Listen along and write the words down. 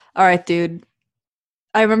All right, dude.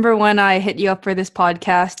 I remember when I hit you up for this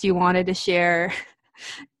podcast, you wanted to share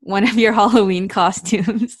one of your Halloween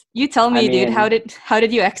costumes. You tell I me, dude, how mean, did how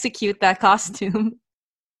did you execute that costume?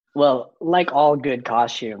 well, like all good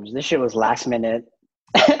costumes, this shit was last minute.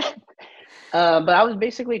 But I was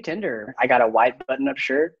basically Tinder. I got a white button-up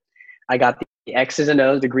shirt. I got the X's and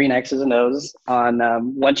O's, the green X's and O's on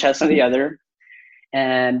one chest and the other.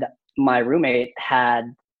 And my roommate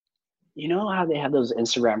had, you know how they have those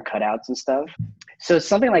Instagram cutouts and stuff? So it's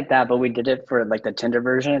something like that, but we did it for like the Tinder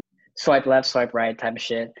version. Swipe left, swipe right type of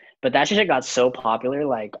shit. But that shit got so popular,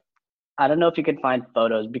 like I don't know if you could find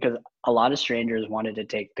photos because a lot of strangers wanted to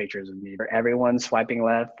take pictures of me. Everyone swiping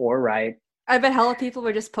left or right. I bet hella people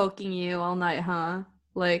were just poking you all night, huh?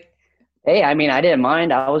 Like, Hey, I mean, I didn't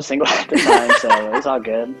mind. I was single at the time, so it's all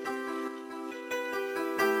good.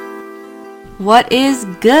 what is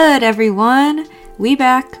good, everyone? We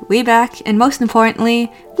back, and most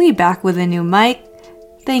importantly, we back with a new mic.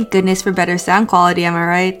 Thank goodness for better sound quality, am I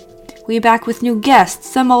right? We back with new guests,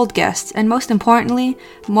 some old guests, and most importantly,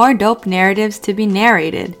 more dope narratives to be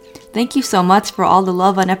narrated. Thank you so much for all the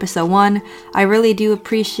love on episode 1. I really do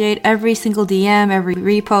appreciate every single DM, every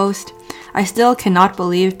repost. I still cannot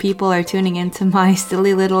believe people are tuning into my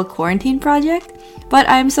silly little quarantine project, but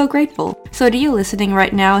I'm so grateful. So to you listening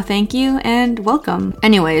right now, thank you and welcome.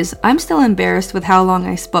 Anyways, I'm still embarrassed with how long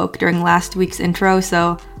I spoke during last week's intro,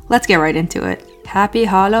 so let's get right into it. Happy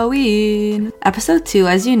Halloween! Episode 2,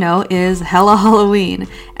 as you know, is Hella Halloween,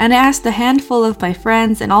 and I asked a handful of my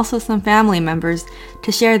friends and also some family members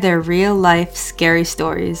to share their real-life scary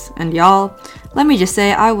stories. And y'all, let me just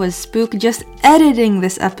say I was spooked just editing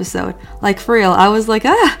this episode. Like for real, I was like,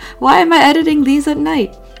 why am I editing these at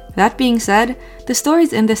night? That being said, the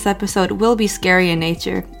stories in this episode will be scary in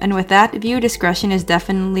nature, and with that, viewer discretion is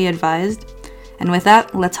definitely advised. And with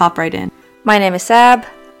that, let's hop right in. My name is Sab.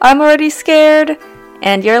 I'm already scared,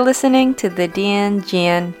 and you're listening to the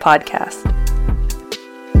DNGN podcast.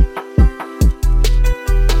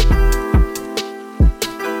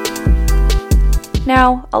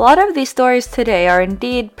 Now, a lot of these stories today are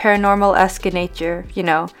indeed paranormal-esque in nature, you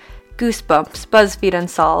know, Goosebumps, BuzzFeed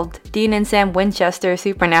Unsolved, Dean and Sam Winchester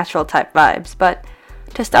supernatural type vibes, but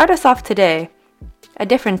to start us off today, a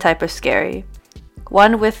different type of scary.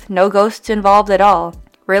 One with no ghosts involved at all,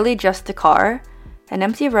 really just a car, an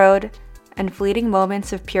empty road, and fleeting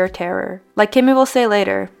moments of pure terror. Like Kimmy will say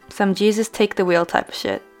later, some Jesus take the wheel type of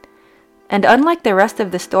shit. And unlike the rest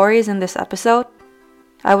of the stories in this episode,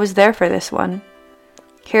 I was there for this one.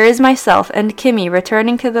 Here is myself and Kimmy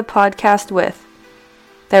returning to the podcast with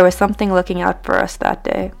There Was Something Looking Out for Us That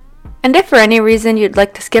Day. And if for any reason you'd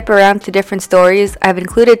like to skip around to different stories, I've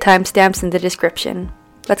included timestamps in the description.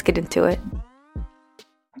 Let's get into it.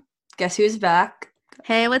 Guess who's back?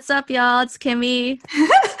 Hey, what's up, y'all? It's Kimmy.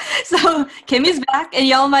 So, Kimmy's back, and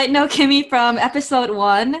y'all might know Kimmy from episode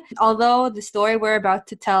 1. Although the story we're about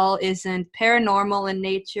to tell isn't paranormal in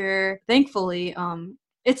nature, thankfully,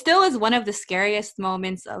 it still is one of the scariest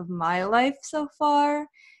moments of my life so far.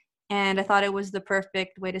 And I thought it was the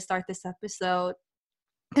perfect way to start this episode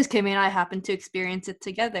because Kimmy and I happened to experience it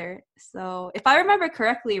together. So, if I remember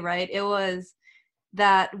correctly, right, it was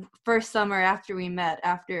that first summer after we met,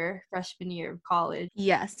 after freshman year of college.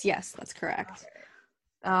 Yes, that's correct.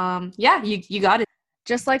 Yeah, you got it.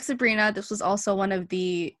 Just like Sabrina, this was also one of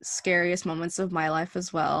the scariest moments of my life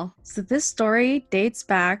as well. So this story dates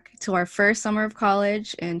back to our first summer of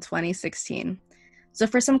college in 2016. So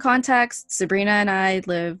for some context, Sabrina and I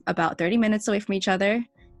live about 30 minutes away from each other,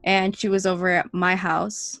 and she was over at my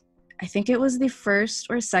house. I think it was the first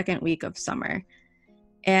or second week of summer.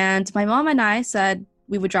 And my mom and I said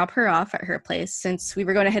we would drop her off at her place since we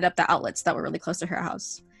were going to hit up the outlets that were really close to her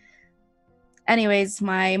house. Anyways,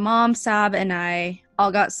 my mom, Sab, and I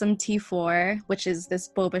all got some T4, which is this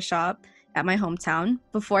boba shop at my hometown,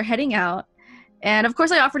 before heading out. And of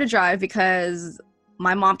course I offered to drive because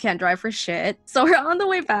my mom can't drive for shit. So we're on the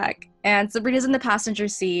way back, and Sabrina's in the passenger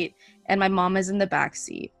seat, and my mom is in the back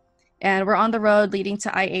seat. And we're on the road leading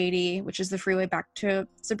to I-80, which is the freeway back to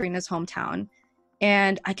Sabrina's hometown.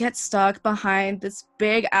 And I get stuck behind this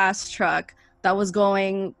big-ass truck that was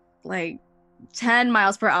going, like, 10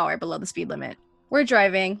 miles per hour below the speed limit. We're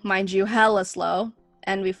driving, mind you, hella slow,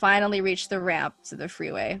 and we finally reach the ramp to the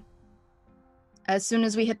freeway. As soon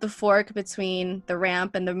as we hit the fork between the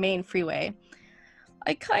ramp and the main freeway,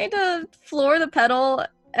 I kind of floor the pedal,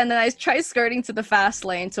 and then I try skirting to the fast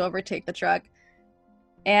lane to overtake the truck.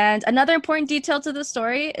 And another important detail to the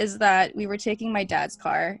story is that we were taking my dad's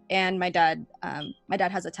car, and my dad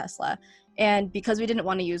has a Tesla. And because we didn't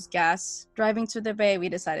want to use gas driving to the bay, we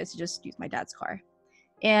decided to just use my dad's car.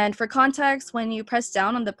 And for context, when you press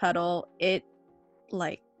down on the pedal, it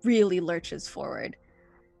like really lurches forward.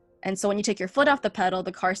 And so when you take your foot off the pedal,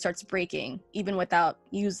 the car starts braking, even without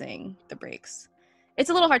using the brakes. It's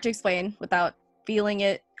a little hard to explain without feeling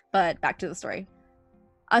it, but back to the story.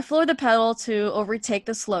 I floor the pedal to overtake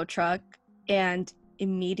the slow truck, and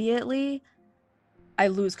immediately I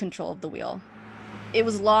lose control of the wheel. It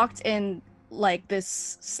was locked in like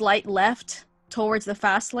this slight left towards the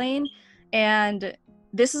fast lane, and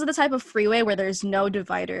this is the type of freeway where there's no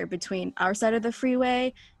divider between our side of the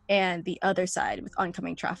freeway and the other side with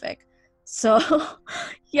oncoming traffic. So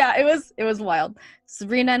yeah, it was wild.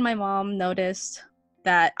 Sabrina and my mom noticed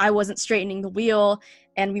that I wasn't straightening the wheel,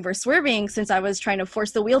 and we were swerving since I was trying to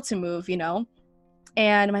force the wheel to move, you know?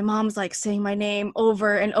 And my mom's like saying my name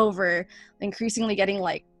over and over, increasingly getting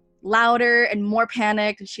like louder and more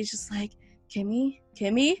panicked. And she's just like, Kimmy,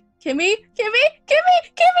 Kimmy, Kimmy, Kimmy, Kimmy,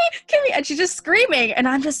 Kimmy, Kimmy. And she's just screaming. And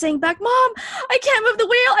I'm just saying back, Mom, I can't move the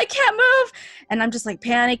wheel. I can't move. And I'm just like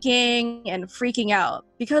panicking and freaking out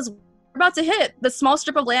because we're about to hit the small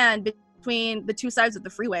strip of land between the two sides of the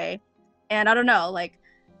freeway. And I don't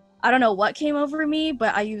know what came over me,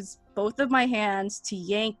 but I used both of my hands to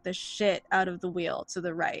yank the shit out of the wheel to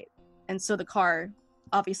the right. And so the car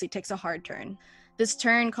obviously takes a hard turn. This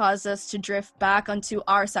turn caused us to drift back onto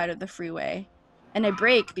our side of the freeway. And I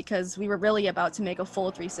braked because we were really about to make a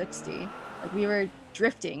full 360. Like we were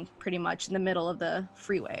drifting pretty much in the middle of the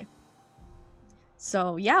freeway.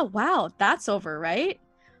 So yeah, wow, that's over, right?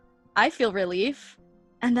 I feel relief.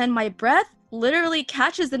 And then my breath literally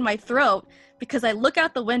catches in my throat because I look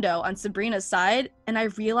out the window on Sabrina's side and I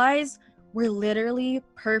realize we're literally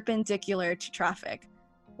perpendicular to traffic.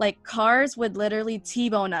 Like cars would literally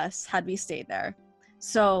T-bone us had we stayed there.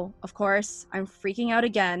 So, of course, I'm freaking out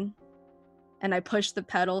again and I push the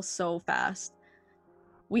pedal so fast.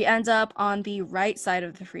 We end up on the right side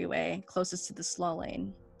of the freeway, closest to the slow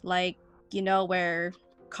lane. Like, you know, where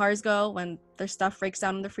cars go when their stuff breaks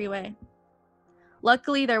down on the freeway.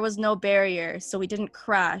 Luckily, there was no barrier, so we didn't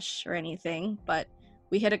crash or anything, but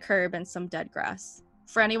we hit a curb and some dead grass.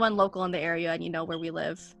 For anyone local in the area and you know where we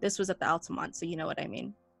live, this was at the Altamont, so you know what I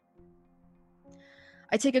mean.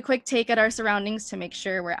 I take a quick take at our surroundings to make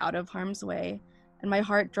sure we're out of harm's way, and my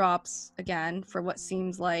heart drops again for what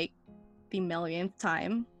seems like the millionth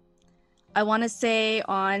time. I want to say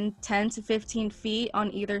on 10 to 15 feet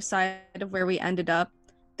on either side of where we ended up,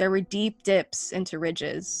 there were deep dips into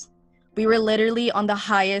ridges. We were literally on the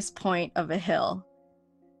highest point of a hill.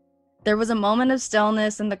 There was a moment of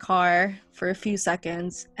stillness in the car for a few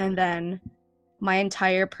seconds, and then my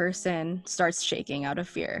entire person starts shaking out of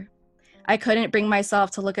fear. I couldn't bring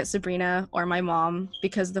myself to look at Sabrina or my mom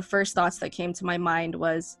because the first thoughts that came to my mind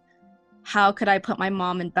was, how could I put my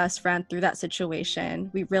mom and best friend through that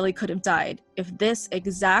situation? We really could have died if this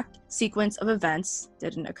exact sequence of events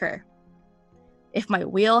didn't occur. If my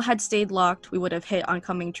wheel had stayed locked, we would have hit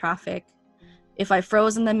oncoming traffic. If I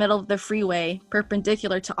froze in the middle of the freeway,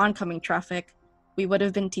 perpendicular to oncoming traffic, we would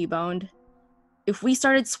have been T-boned. If we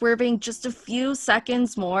started swerving just a few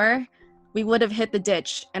seconds more, we would have hit the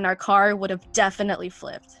ditch and our car would have definitely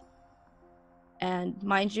flipped. And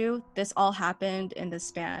mind you, this all happened in the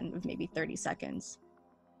span of maybe 30 seconds.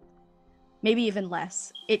 Maybe even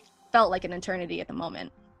less. It felt like an eternity at the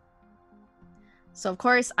moment. So of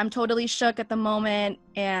course, I'm totally shook at the moment,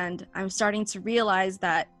 and I'm starting to realize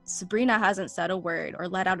that Sabrina hasn't said a word or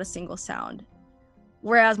let out a single sound.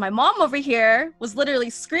 Whereas my mom over here was literally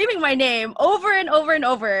screaming my name over and over and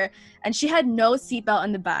over, and she had no seatbelt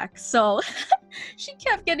in the back. So she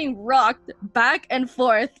kept getting rocked back and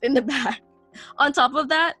forth in the back. On top of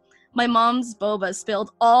that, my mom's boba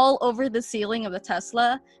spilled all over the ceiling of the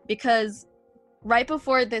Tesla because right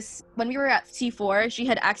before this, when we were at T4, she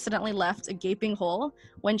had accidentally left a gaping hole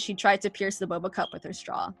when she tried to pierce the boba cup with her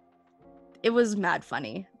straw. It was mad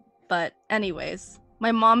funny. But anyways,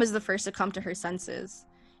 my mom is the first to come to her senses.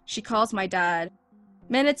 She calls my dad.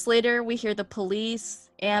 Minutes later, we hear the police,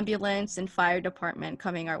 ambulance, and fire department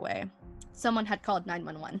coming our way. Someone had called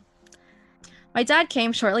 911. My dad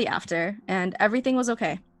came shortly after, and everything was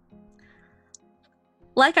okay.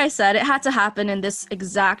 Like I said, it had to happen in this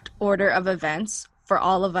exact order of events for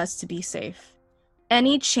all of us to be safe.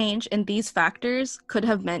 Any change in these factors could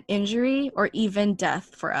have meant injury or even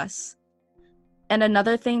death for us. And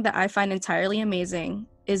another thing that I find entirely amazing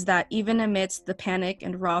is that even amidst the panic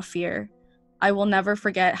and raw fear, I will never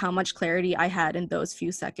forget how much clarity I had in those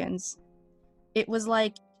few seconds. It was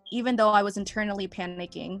like, even though I was internally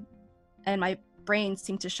panicking and my brain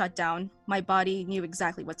seemed to shut down, my body knew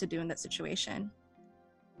exactly what to do in that situation.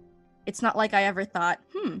 It's not like I ever thought,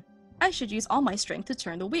 I should use all my strength to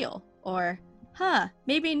turn the wheel, or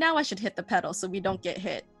maybe now I should hit the pedal so we don't get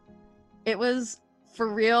hit. It was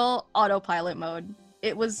for real autopilot mode.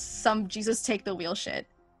 It was some Jesus take the wheel shit.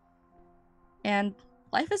 And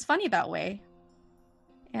life is funny that way.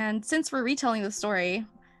 And since we're retelling the story,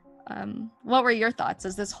 what were your thoughts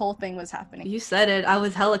as this whole thing was happening? You said it. I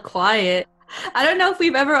was hella quiet. I don't know if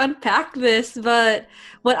we've ever unpacked this, but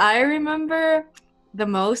what I remember the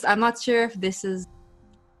most, I'm not sure if this is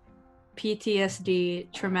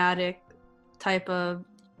PTSD, traumatic type of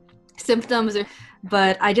symptoms,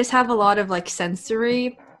 but I just have a lot of like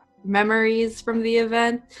sensory memories from the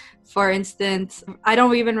event. For instance, I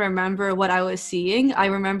don't even remember what I was seeing. I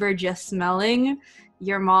remember just smelling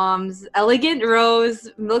your mom's Elegant Rose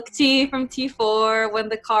milk tea from T4 when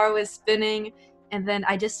the car was spinning. And then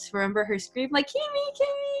I just remember her scream like, Kimmy,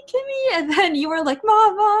 Kimmy, Kimmy. And then you were like,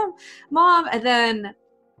 Mom, Mom, Mom. And then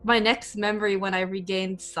my next memory when I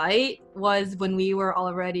regained sight was when we were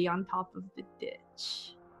already on top of the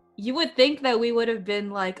ditch. You would think that we would have been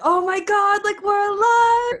like, oh my God, like we're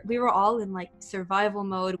alive. We were all in like survival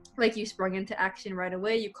mode. Like you sprung into action right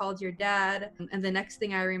away. You called your dad. And the next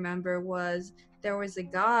thing I remember was there was a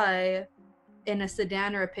guy in a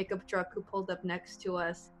sedan or a pickup truck who pulled up next to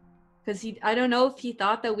us. Because I don't know if he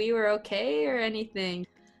thought that we were okay or anything.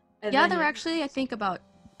 And yeah, there were actually, I think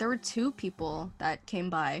there were two people that came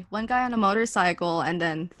by. One guy on a motorcycle and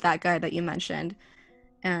then that guy that you mentioned.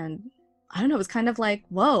 And I don't know, it was kind of like,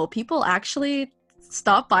 whoa, people actually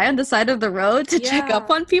stop by on the side of the road to check up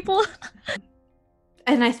on people?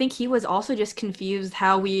 And I think he was also just confused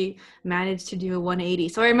how we managed to do a 180.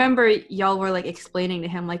 So I remember y'all were like explaining to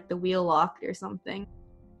him like the wheel locked or something.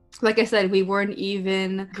 Like I said, we weren't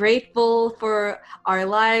even grateful for our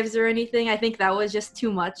lives or anything. I think that was just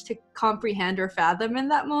too much to comprehend or fathom in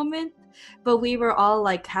that moment. But we were all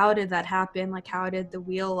like, how did that happen? Like, how did the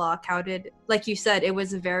wheel lock? Like you said, it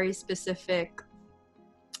was a very specific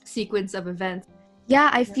sequence of events. Yeah,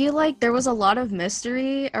 I feel like there was a lot of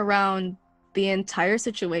mystery around the entire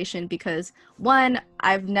situation because, one,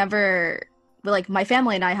 I've never, like, my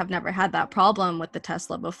family and I have never had that problem with the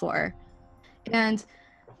Tesla before. And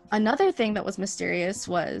another thing that was mysterious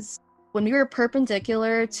was when we were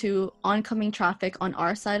perpendicular to oncoming traffic on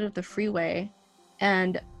our side of the freeway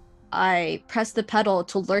and I pressed the pedal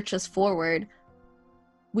to lurch us forward,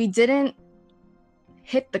 we didn't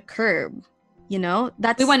hit the curb, you know?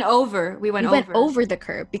 We went over the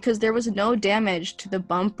curb because there was no damage to the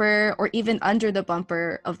bumper or even under the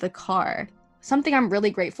bumper of the car. Something I'm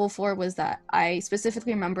really grateful for was that I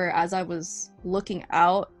specifically remember as I was looking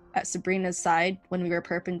out at Sabrina's side when we were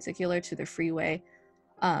perpendicular to the freeway,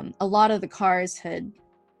 a lot of the cars had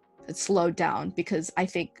slowed down because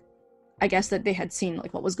I guess that they had seen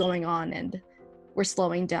like what was going on and were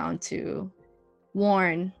slowing down to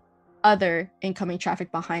warn other incoming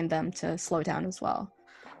traffic behind them to slow down as well.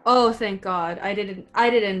 Oh, thank God. I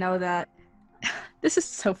didn't know that. This is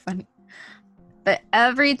so funny. But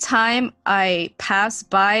every time I pass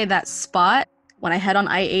by that spot when I head on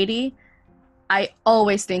I-80, I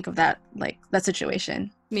always think of that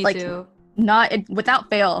situation. Me too. Without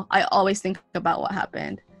fail, I always think about what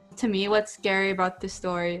happened. To me, what's scary about this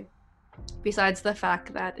story, besides the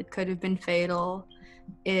fact that it could have been fatal,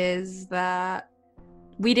 is that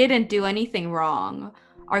we didn't do anything wrong.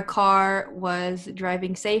 Our car was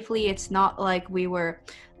driving safely. It's not like we were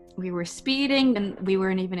speeding and we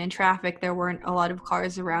weren't even in traffic. There weren't a lot of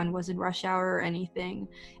cars around. It wasn't rush hour or anything.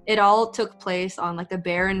 It all took place on like a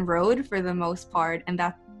barren road for the most part, and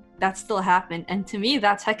that still happened. And to me,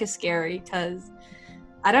 that's hecka scary because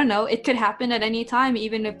I don't know, it could happen at any time,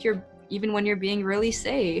 even when you're being really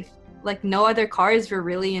safe. Like no other cars were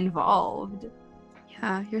really involved.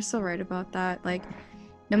 Yeah, you're so right about that. Like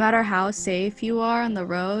no matter how safe you are on the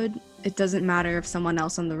road, it doesn't matter if someone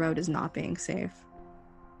else on the road is not being safe.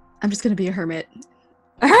 I'm just gonna be a hermit.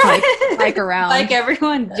 Bike around. Like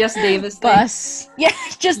everyone, just Davis thing. Bus. Yeah,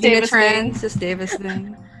 just Davis thing. Just Davis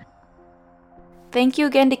thing. Thank you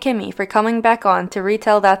again to Kimmy for coming back on to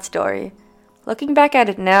retell that story. Looking back at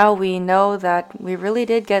it now, we know that we really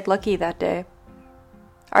did get lucky that day.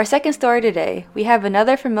 Our second story today, we have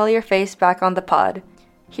another familiar face back on the pod.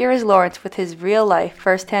 Here is Lawrence with his real-life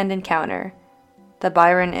first-hand encounter, the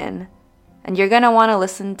Byron Inn. And you're gonna want to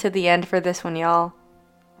listen to the end for this one, y'all.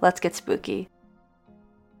 Let's get spooky.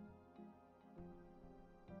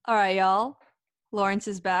 Alright, y'all. Lawrence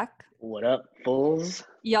is back. What up, fools?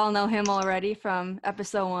 Y'all know him already from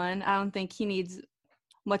episode 1. I don't think he needs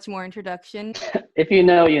much more introduction. If you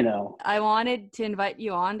know, you know. I wanted to invite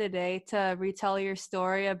you on today to retell your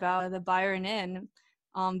story about the Byron Inn.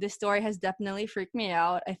 This story has definitely freaked me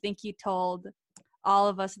out. I think you told all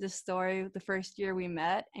of us this story the first year we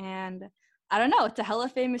met, and I don't know. It's a hella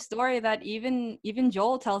famous story that even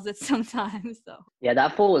Joel tells it sometimes. So Yeah,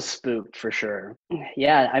 that fool was spooked for sure.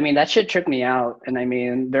 Yeah, I mean, that shit tripped me out. And I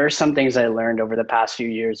mean, there are some things I learned over the past few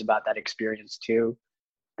years about that experience too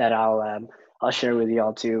that I'll share with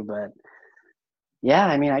y'all too. But yeah,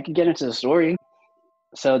 I mean, I could get into the story.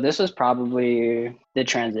 So this was probably the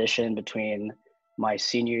transition between my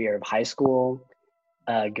senior year of high school,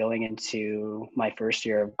 going into my first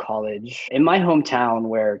year of college in my hometown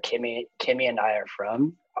where Kimmy and I are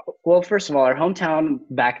from. Well, first of all, our hometown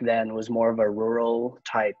back then was more of a rural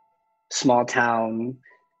type, small town.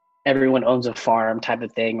 Everyone owns a farm type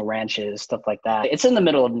of thing, ranches, stuff like that. It's in the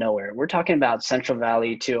middle of nowhere. We're talking about Central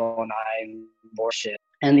Valley, 209, bullshit.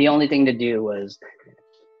 And the only thing to do was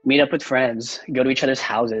meet up with friends, go to each other's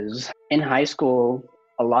houses. In high school,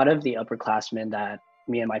 a lot of the upperclassmen that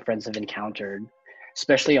me and my friends have encountered,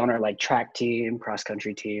 especially on our like track team, cross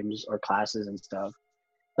country teams, or classes and stuff,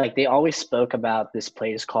 like they always spoke about this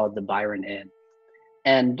place called the Byron Inn.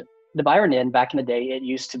 And the Byron Inn, back in the day, it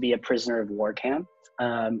used to be a prisoner of war camp.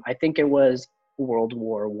 I think it was World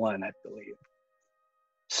War I believe.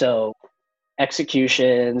 So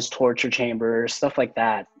executions, torture chambers, stuff like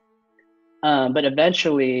that. But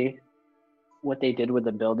eventually, what they did with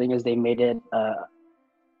the building is they made it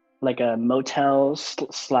like a motel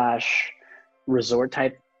slash resort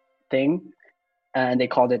type thing, and they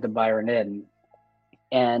called it the Byron Inn.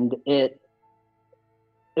 And it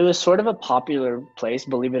was sort of a popular place,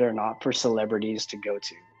 believe it or not, for celebrities to go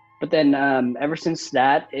to. But then ever since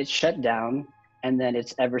that, it shut down, and then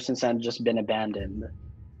it's ever since then just been abandoned.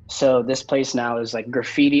 So this place now is like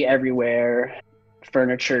graffiti everywhere,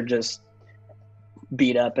 furniture just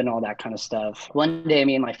beat up and all that kind of stuff. One day,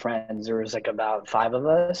 me and my friends, there was like about 5 of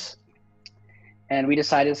us, and we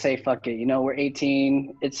decided to say, fuck it, you know, we're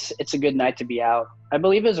 18, it's a good night to be out. I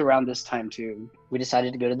believe it was around this time too. We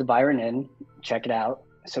decided to go to the Byron Inn, check it out.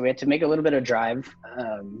 So we had to make a little bit of drive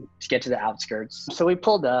to get to the outskirts. So we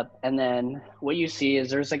pulled up, and then what you see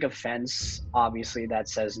is there's like a fence, obviously, that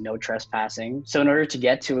says no trespassing. So in order to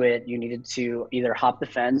get to it, you needed to either hop the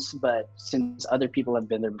fence, but since other people have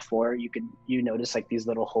been there before, you notice like these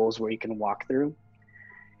little holes where you can walk through.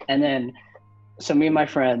 And then, so me and my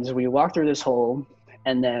friends, we walk through this hole,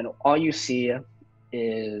 and then all you see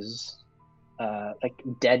is like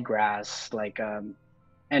dead grass, like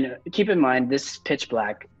and keep in mind, this is pitch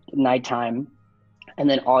black, nighttime, and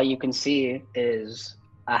then all you can see is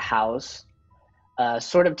a house,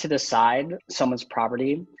 sort of to the side, someone's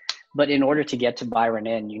property. But in order to get to Byron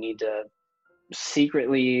Inn, you need to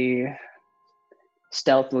secretly,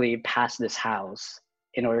 stealthily pass this house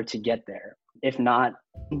in order to get there. If not,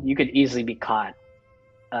 you could easily be caught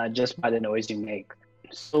just by the noise you make.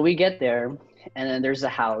 So we get there, and then there's a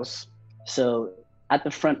house. So at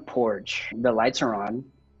the front porch, the lights are on,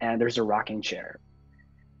 and there's a rocking chair.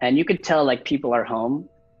 And you could tell like people are home,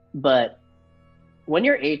 but when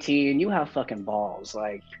you're 18, you have fucking balls.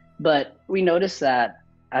 Like, but we noticed that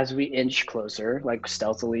as we inch closer, like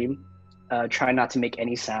stealthily, try not to make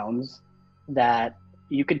any sounds, that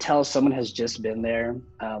you could tell someone has just been there.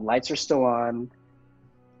 Lights are still on.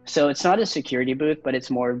 So it's not a security booth, but it's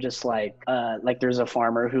more of just like there's a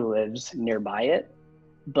farmer who lives nearby it,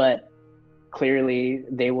 but clearly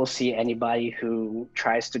they will see anybody who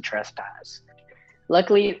tries to trespass.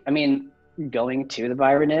 Luckily, I mean, going to the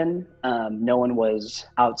Byron Inn, no one was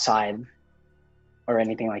outside or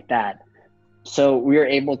anything like that. So we were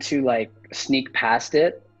able to like sneak past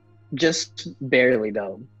it, just barely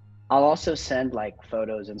though. I'll also send like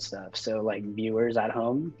photos and stuff. So like viewers at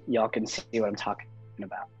home, y'all can see what I'm talking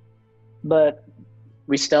about. But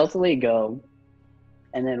we stealthily go,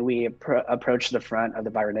 and then we approach the front of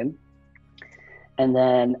the Byron Inn. And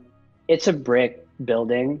then it's a brick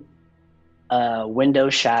building, window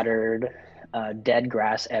shattered, dead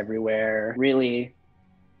grass everywhere. Really,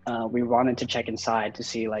 we wanted to check inside to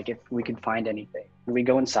see like if we could find anything. We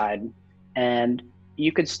go inside, and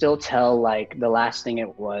you could still tell like the last thing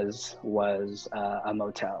it was a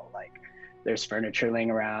motel. Like there's furniture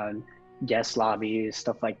laying around, guest lobbies,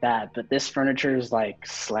 stuff like that. But this furniture is like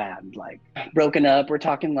slammed, like broken up. We're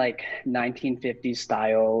talking like 1950s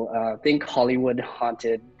style. Think Hollywood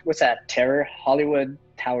haunted. What's that? Terror? Hollywood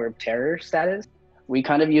Tower of Terror status. We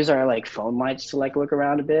kind of use our like phone lights to like look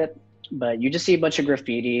around a bit, but you just see a bunch of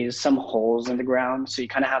graffitis, some holes in the ground. So you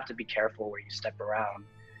kind of have to be careful where you step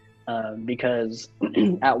around, because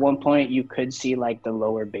at one point you could see like the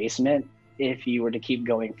lower basement if you were to keep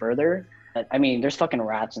going further. I mean, there's fucking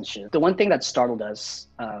rats and shit. The one thing that startled us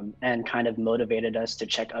and kind of motivated us to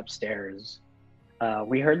check upstairs,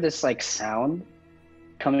 we heard this like sound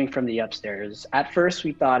coming from the upstairs. At first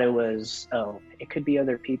we thought it was, it could be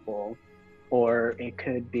other people. or it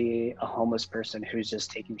could be a homeless person who's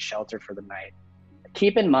just taking shelter for the night.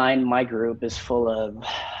 Keep in mind, my group is full of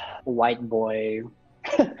white boy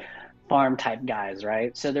farm type guys,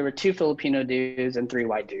 right? So there were 2 Filipino dudes and 3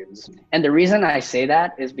 white dudes. And the reason I say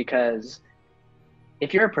that is because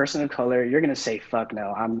if you're a person of color, you're gonna say, fuck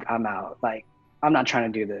no, I'm out. Like, I'm not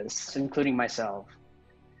trying to do this, including myself.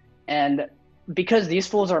 And because these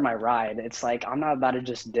fools are my ride, it's like I'm not about to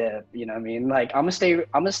just dip, you know what I mean? Like I'm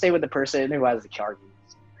gonna stay with the person who has the car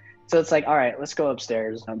keys. So it's like, all right, let's go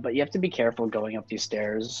upstairs. But you have to be careful going up these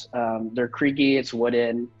stairs. They're creaky, it's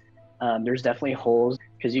wooden. There's definitely holes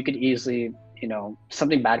because you could easily, you know,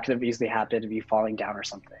 something bad could have easily happened if you falling down or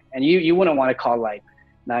something. And you wouldn't want to call like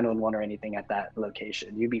 911 or anything at that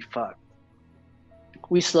location. You'd be fucked.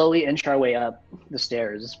 We slowly inch our way up the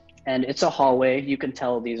stairs, and it's a hallway. You can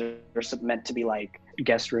tell these are meant to be like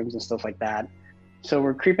guest rooms and stuff like that. So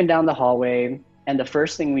we're creeping down the hallway, and the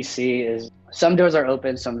first thing we see is some doors are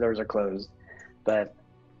open, some doors are closed, but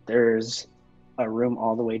there's a room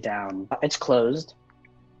all the way down. It's closed,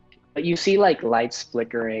 but you see like lights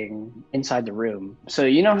flickering inside the room. So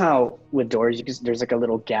you know how with doors, there's like a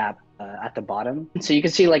little gap at the bottom. So you can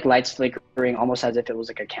see like lights flickering almost as if it was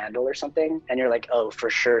like a candle or something. And you're like, oh, for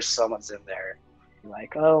sure someone's in there.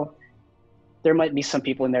 Like, oh, there might be some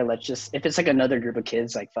people in there. Let's just, if it's like another group of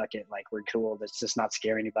kids, like, fuck it. Like, we're cool. Let's just not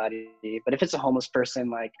scare anybody. But if it's a homeless person,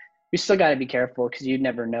 like, we still got to be careful because you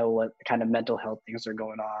never know what kind of mental health things are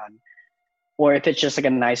going on. Or if it's just like a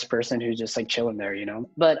nice person who's just like chilling there, you know?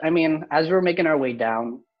 But I mean, as we're making our way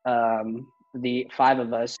down, the 5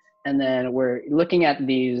 of us, and then we're looking at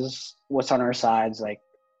these, what's on our sides. Like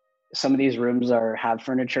some of these rooms have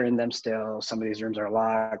furniture in them still. Some of these rooms are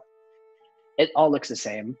locked. It all looks the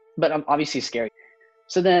same, but obviously scary.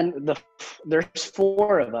 So then there's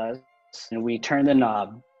 4 of us, and we turn the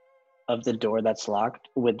knob of the door that's locked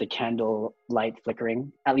with the candle light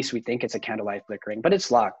flickering. At least we think it's a candle light flickering, but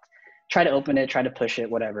it's locked. Try to open it, try to push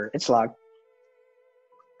it, whatever. It's locked.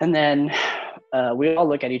 And then we all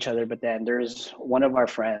look at each other, but then there's one of our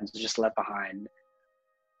friends just left behind.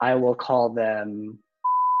 I will call them.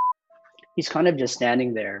 He's kind of just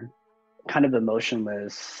standing there, kind of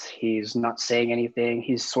emotionless. He's not saying anything.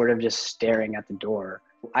 He's sort of just staring at the door.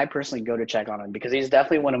 I personally go to check on him because he's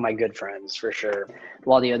definitely one of my good friends for sure.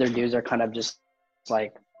 While the other dudes are kind of just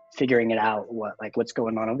like figuring it out, what's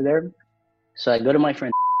going on over there. So I go to my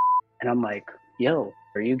friend and I'm like, yo,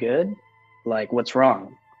 are you good? Like, what's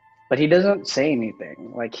wrong? But he doesn't say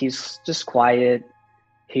anything. Like, he's just quiet.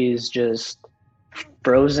 He's just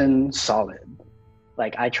frozen solid.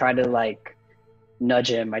 Like, I try to like nudge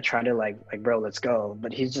him. I try to like bro, let's go.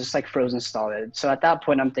 But he's just like frozen solid. So at that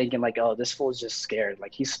point I'm thinking like, oh, this fool's just scared.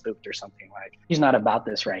 Like he's spooked or something. Like he's not about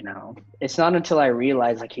this right now. It's not until I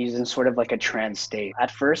realize like he's in sort of like a trance state.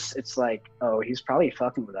 At first it's like, oh, he's probably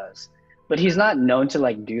fucking with us. But he's not known to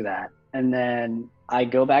like do that. And then I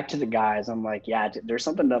go back to the guys. I'm like, yeah, there's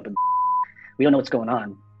something up. We don't know what's going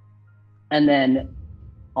on. And then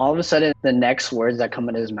all of a sudden, the next words that come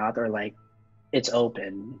in his mouth are like, it's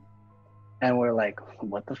open. And we're like,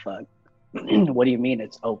 what the fuck? What do you mean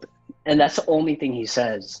it's open? And that's the only thing he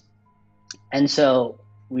says. And so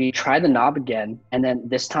we try the knob again. And then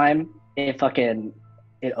this time it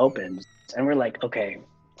opens. And we're like, okay,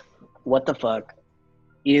 what the fuck?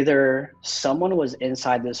 Either someone was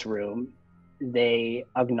inside this room, they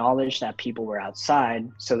acknowledged that people were outside,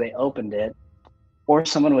 so they opened it, or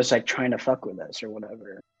someone was like trying to fuck with us or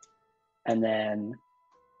whatever. And then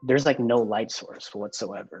there's like no light source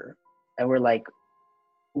whatsoever. And we're like,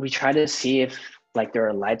 we try to see if like there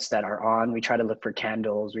are lights that are on. We try to look for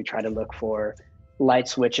candles. We try to look for light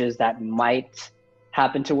switches that might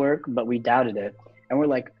happen to work, but we doubted it. And we're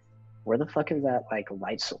like, where the fuck is that like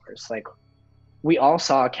light source? Like, we all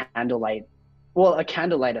saw a candlelight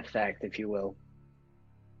effect, if you will.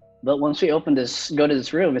 But once we go to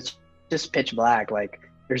this room, it's just pitch black. Like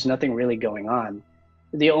there's nothing really going on.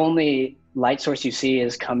 The only light source you see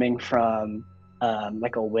is coming from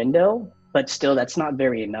like a window, but still that's not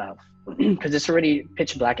very enough because it's already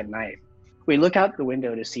pitch black at night. We look out the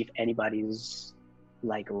window to see if anybody's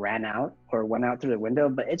like ran out or went out through the window,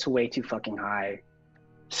 but it's way too fucking high.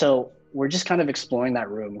 So we're just kind of exploring that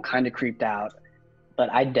room, kind of creeped out.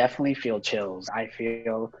 But I definitely feel chills. I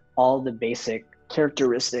feel all the basic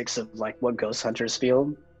characteristics of like what ghost hunters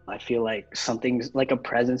feel. I feel like something's like a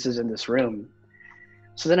presence is in this room.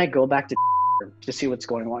 So then I go back to see what's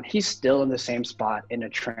going on. He's still in the same spot in a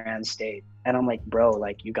trance state. And I'm like, bro,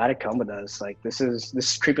 like you gotta come with us. Like this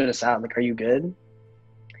is creeping us out. Like, are you good?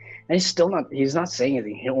 And he's not saying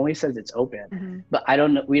anything. He only says it's open. Mm-hmm. But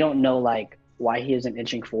we don't know like why he isn't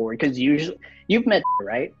inching forward. Because usually you've met,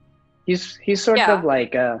 right? He's sort Yeah. of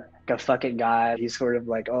like a fuck it guy. He's sort of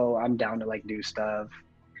like, oh, I'm down to like do stuff.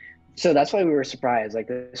 So that's why we were surprised. Like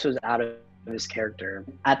this was out of his character.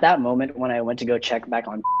 At that moment when I went to go check back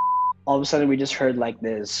on, all of a sudden we just heard like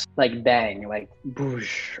this like bang, like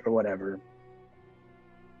boosh or whatever.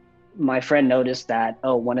 My friend noticed that,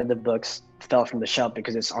 oh, one of the books fell from the shelf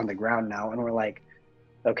because it's on the ground now. And we're like,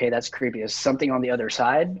 okay, that's creepy. Is something on the other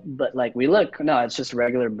side? But like we look, no, it's just a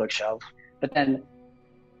regular bookshelf. But then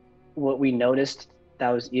what we noticed that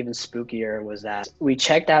was even spookier was that we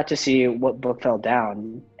checked out to see what book fell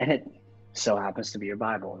down, and it so happens to be your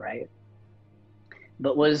Bible, right?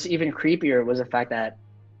 But what was even creepier was the fact that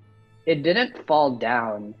it didn't fall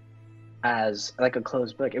down as like a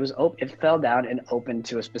closed book. It fell down and opened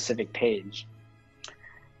to a specific page.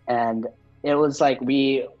 And it was like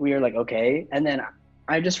we were like, okay. And then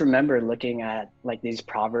I just remember looking at like these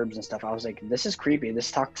proverbs and stuff. I was like, this is creepy. This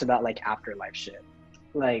talks about like afterlife shit.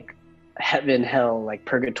 Like heaven, hell, like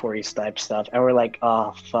purgatory type stuff. And we're like,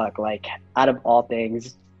 oh fuck, like out of all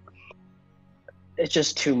things, it's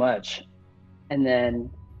just too much. And then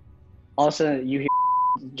also you hear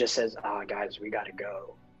just says, oh guys, we gotta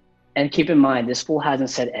go. And keep in mind, this fool hasn't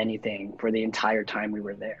said anything for the entire time we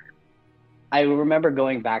were there. I remember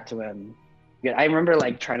going back to him. I remember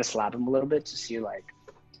like trying to slap him a little bit to see like,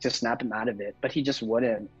 to snap him out of it, but he just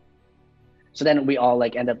wouldn't. So then we all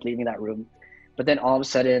like end up leaving that room. But then all of a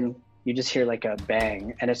sudden you just hear like a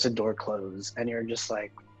bang and it's a door closed and you're just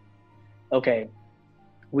like, okay,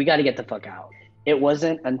 we got to get the fuck out. It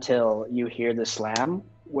wasn't until you hear the slam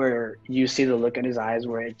where you see the look in his eyes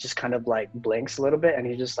where it just kind of like blinks a little bit and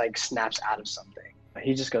he just like snaps out of something.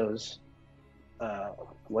 He just goes,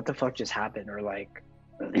 what the fuck just happened? Or like,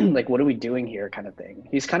 like, what are we doing here kind of thing.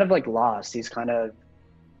 He's kind of like lost. He's kind of,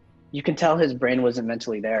 you can tell his brain wasn't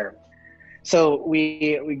mentally there. So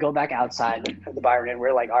we go back outside the Byron and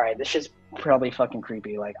we're like, all right, this shit's probably fucking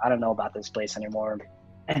creepy. Like, I don't know about this place anymore.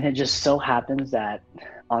 And it just so happens that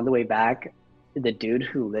on the way back, the dude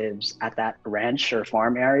who lives at that ranch or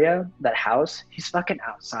farm area, that house, he's fucking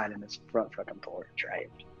outside in his front fucking porch, right?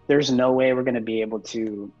 There's no way we're gonna be able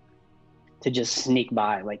to just sneak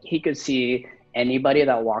by. Like, he could see anybody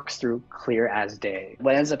that walks through clear as day.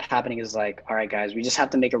 What ends up happening is like, all right, guys, we just have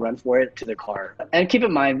to make a run for it to the car. And keep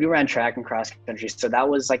in mind, we ran track and cross country, so that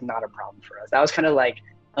was like not a problem for us. That was kind of like,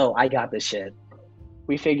 oh, I got this shit.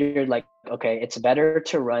 We figured like, okay, it's better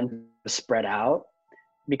to run spread out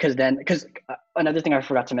because another thing I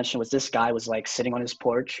forgot to mention was this guy was like sitting on his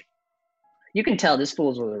porch. You can tell this fool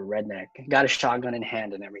was a redneck, got a shotgun in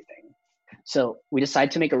hand and everything. So we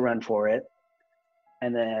decided to make a run for it.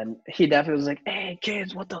 And then he definitely was like, hey,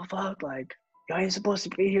 kids, what the fuck? Like, you ain't supposed to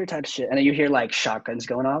be here type shit. And then you hear, like, shotguns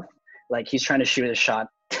going off. Like, he's trying to shoot a shot,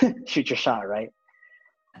 shoot your shot, right?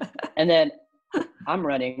 And then I'm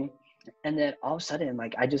running. And then all of a sudden,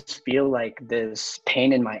 like, I just feel, like, this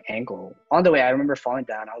pain in my ankle. On the way, I remember falling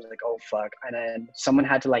down. I was like, oh, fuck. And then someone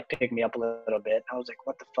had to, like, pick me up a little bit. I was like,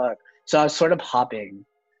 what the fuck? So I was sort of hopping.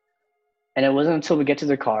 And it wasn't until we get to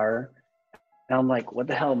the car. And I'm like, what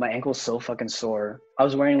the hell? My ankle's so fucking sore. I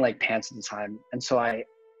was wearing like pants at the time. And so I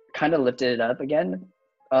kind of lifted it up again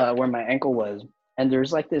where my ankle was. And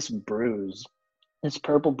there's like this bruise, this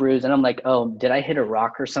purple bruise. And I'm like, oh, did I hit a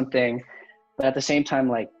rock or something? But at the same time,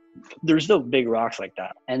 like, there's no big rocks like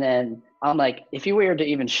that. And then I'm like, if you were to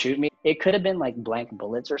even shoot me, it could have been like blank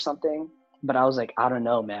bullets or something. But I was like, I don't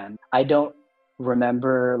know, man. I don't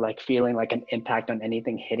remember like feeling like an impact on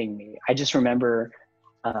anything hitting me. I just remember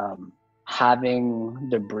having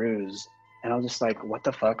the bruise, and I was just like, what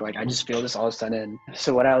the fuck? Like, I just feel this all of a sudden.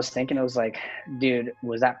 So what I was thinking, I was like, dude,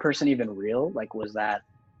 was that person even real? Like, was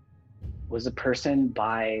the person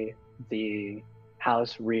by the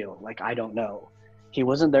house real? Like, I don't know. He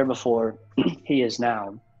wasn't there before. He is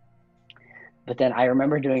now. But then I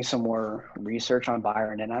remember doing some more research on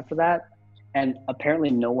Byron, and after that, and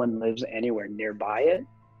apparently no one lives anywhere nearby it.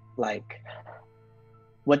 Like,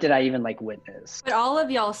 what did I even like witness? But all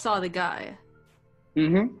of y'all saw the guy.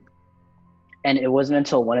 Mm-hmm. And it wasn't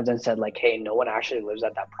until one of them said like, hey, no one actually lives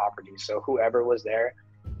at that property. So whoever was there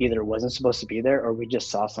either wasn't supposed to be there or we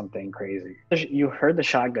just saw something crazy. You heard the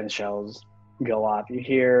shotgun shells go off. You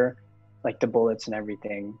hear like the bullets and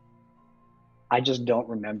everything. I just don't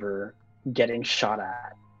remember getting shot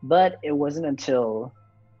at. But it wasn't until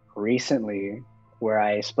recently where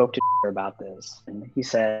I spoke to about this. And he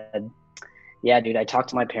said, yeah, dude, I talked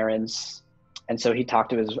to my parents. And so he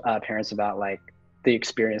talked to his parents about like the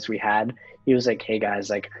experience we had. He was like, hey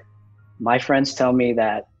guys, like my friends tell me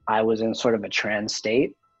that I was in sort of a trance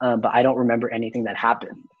state, but I don't remember anything that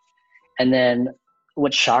happened. And then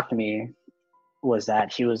what shocked me was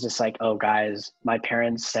that he was just like, oh, guys, my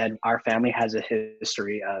parents said our family has a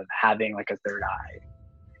history of having like a third eye.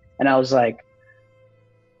 And I was like,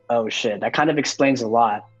 oh shit, that kind of explains a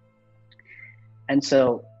lot. And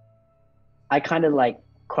so I kind of like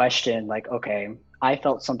questioned, like, okay, I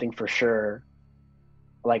felt something for sure.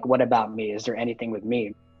 Like, what about me? Is there anything with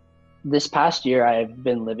me? This past year, I've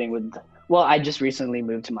been living with, well, I just recently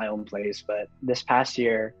moved to my own place, but this past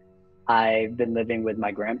year, I've been living with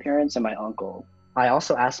my grandparents and my uncle. I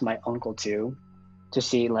also asked my uncle too to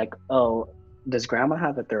see, like, oh, does grandma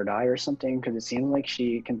have a third eye or something? Because it seems like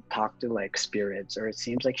she can talk to like spirits, or it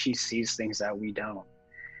seems like she sees things that we don't.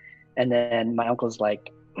 And then my uncle's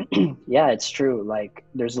like, yeah, it's true. Like,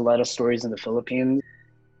 there's a lot of stories in the Philippines.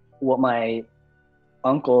 What my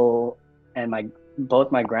uncle and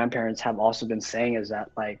both my grandparents have also been saying is that,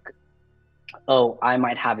 like, oh, I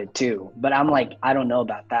might have it too. But I'm like, I don't know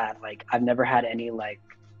about that. Like, I've never had any like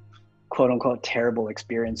quote unquote terrible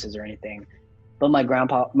experiences or anything. But my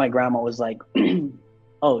grandma was like,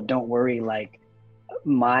 oh, don't worry. Like,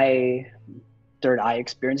 my third eye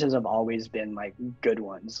experiences have always been like good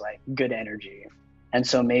ones, like good energy. And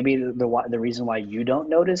so maybe the reason why you don't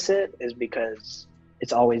notice it is because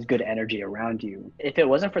it's always good energy around you. If it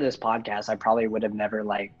wasn't for this podcast, I probably would have never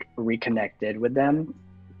like reconnected with them.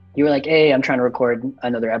 You were like, hey, I'm trying to record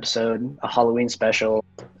another episode, a Halloween special,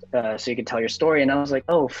 so you could tell your story. And I was like,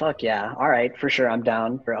 oh, fuck yeah. All right, for sure, I'm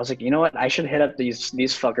down. I was like, you know what? I should hit up these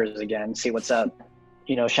fuckers again, see what's up.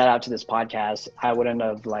 You know, shout out to this podcast. I wouldn't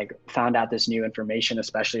have like found out this new information,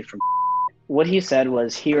 especially from what he said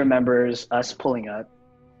was he remembers us pulling up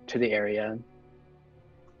to the area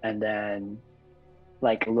and then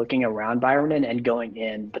like looking around Byron and going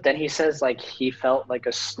in. But then he says like he felt like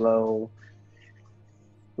a slow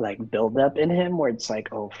like build up in him where it's like,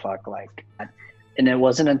 oh fuck, like, and it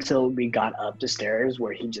wasn't until we got up the stairs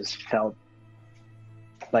where he just felt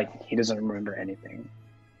like he doesn't remember anything.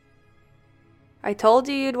 I told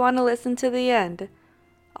you you'd want to listen to the end.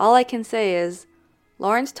 All I can say is,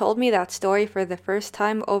 Lawrence told me that story for the first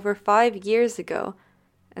time over 5 years ago,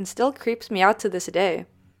 and still creeps me out to this day.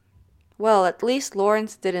 Well, at least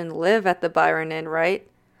Lawrence didn't live at the Byron Inn, right?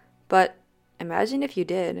 But imagine if you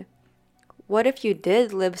did. What if you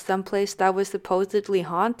did live someplace that was supposedly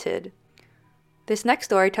haunted? This next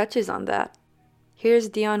story touches on that. Here's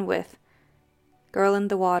Dion with Girl in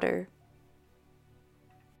the Water.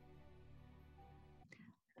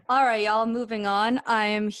 All right, y'all, moving on. I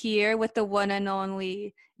am here with the one and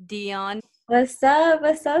only Dion. What's up?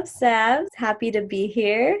 What's up, Sabs? Happy to be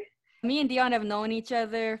here. Me and Dion have known each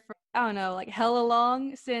other for, I don't know, like hella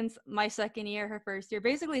long, since my second year, her first year.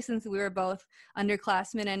 Basically, since we were both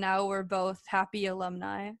underclassmen, and now we're both happy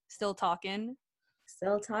alumni. Still talking.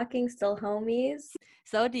 Still talking, still homies.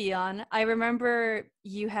 So, Dion, I remember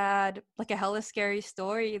you had like a hella scary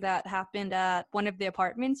story that happened at one of the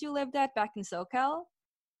apartments you lived at back in SoCal.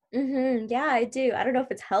 Yeah, I do. I don't know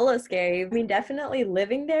if it's hella scary. I mean, definitely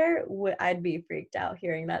living there, I'd be freaked out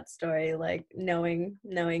hearing that story, like knowing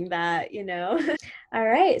that, you know. All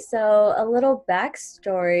right, so a little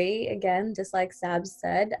backstory. Again, just like Sab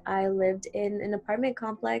said, I lived in an apartment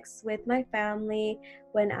complex with my family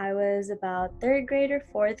when I was about 3rd grade or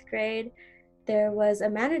 4th grade. There was a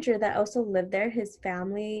manager that also lived there. His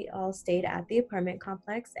family all stayed at the apartment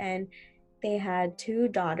complex, and they had 2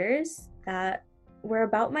 daughters that were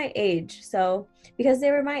about my age. So because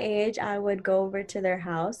they were my age, I would go over to their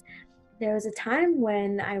house. There was a time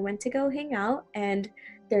when I went to go hang out, and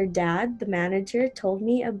their dad, the manager, told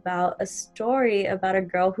me about a story about a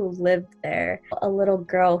girl who lived there, a little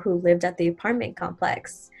girl who lived at the apartment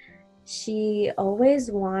complex. She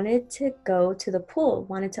always wanted to go to the pool,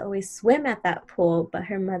 wanted to always swim at that pool, but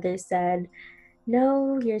her mother said,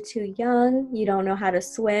 no, you're too young, you don't know how to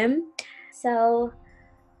swim. So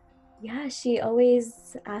yeah, she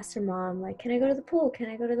always asked her mom, like, can I go to the pool? Can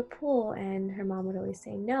I go to the pool? And her mom would always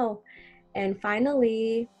say no. And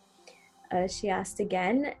finally, she asked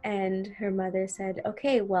again, and her mother said,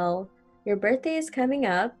 okay, well, your birthday is coming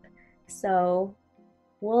up, so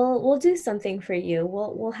we'll do something for you.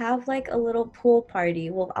 We'll have like a little pool party.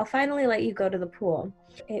 I'll finally let you go to the pool.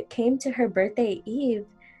 It came to her birthday eve,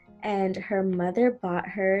 and her mother bought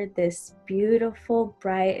her this beautiful,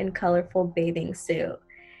 bright, and colorful bathing suit.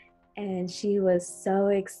 And she was so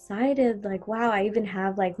excited, like, wow, I even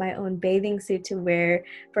have like my own bathing suit to wear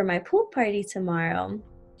for my pool party tomorrow.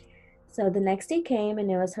 So the next day came, and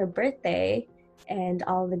it was her birthday, and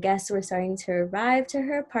all the guests were starting to arrive to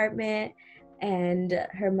her apartment, and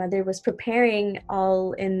her mother was preparing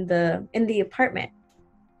all in the apartment.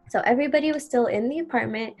 So everybody was still in the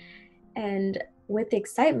apartment, and with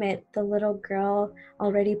excitement, the little girl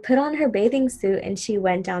already put on her bathing suit and she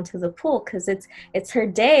went down to the pool because it's her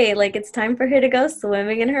day. Like it's time for her to go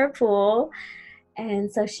swimming in her pool.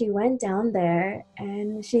 And so she went down there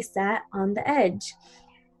and she sat on the edge.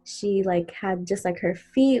 She like had just like her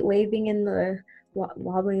feet waving in the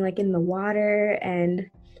wobbling like in the water, and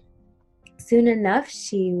soon enough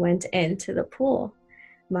she went into the pool.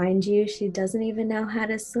 Mind you, she doesn't even know how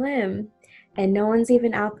to swim, and no one's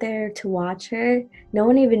even out there to watch her. No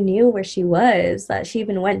one even knew where she was, that she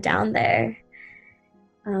even went down there.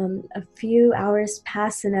 A few hours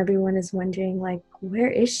pass and everyone is wondering, like, where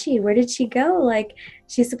is she? Where did she go? Like,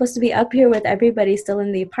 she's supposed to be up here with everybody still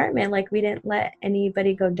in the apartment. Like, we didn't let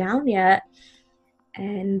anybody go down yet.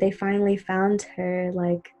 And they finally found her,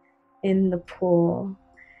 like, in the pool.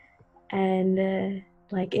 And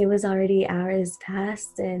like it was already hours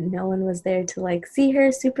past and no one was there to like see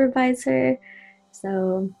her, supervise her,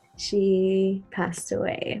 so she passed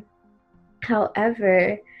away.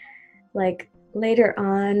 However, like later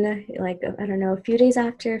on, like I don't know, a few weeks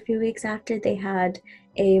after, they had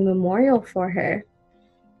a memorial for her,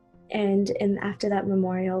 and after that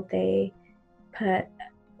memorial they put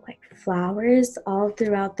like flowers all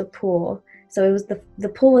throughout the pool. So it was the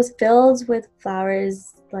pool was filled with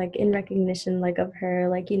flowers, like in recognition like of her.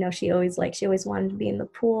 Like, you know, she always wanted to be in the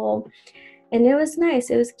pool. And it was nice.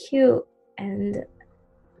 It was cute. And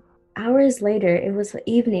hours later, it was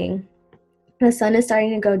evening. The sun is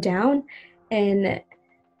starting to go down, and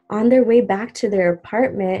on their way back to their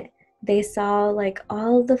apartment, they saw like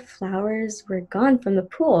all the flowers were gone from the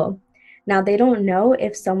pool. Now they don't know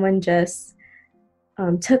if someone just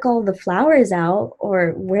took all the flowers out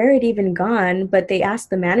or where it even gone, but they asked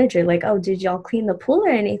the manager like, oh, did y'all clean the pool or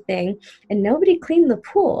anything? And nobody cleaned the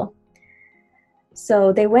pool.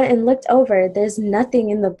 So they went and looked over. There's nothing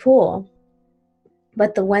in the pool,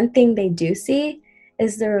 but the one thing they do see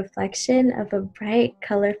is the reflection of a bright,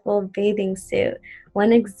 colorful bathing suit,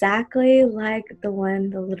 one exactly like the one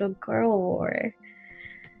the little girl wore.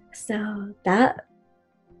 So that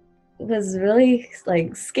was really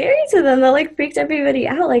like scary to them. That like freaked everybody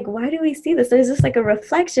out. Like, why do we see this? There's just like a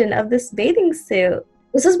reflection of this bathing suit.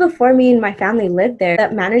 This was before me and my family lived there.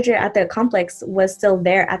 That manager at the complex was still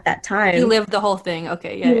there at that time. He lived the whole thing.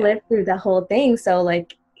 Okay, yeah. He lived through the whole thing. So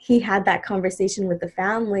like he had that conversation with the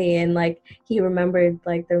family, and like he remembered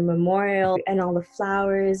like the memorial and all the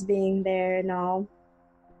flowers being there and all.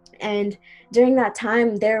 And during that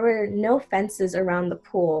time, there were no fences around the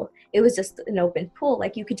pool. It was just an open pool.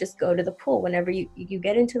 Like you could just go to the pool whenever you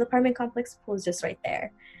get into the apartment complex. The pool is just right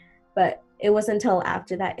there. But it wasn't until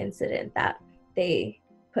after that incident that they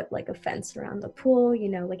put like a fence around the pool. You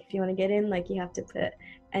know, like if you want to get in, like you have to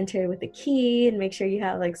enter with a key and make sure you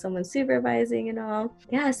have like someone supervising and all.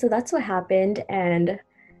 Yeah, so that's what happened. And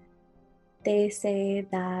they say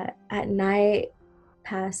that at night,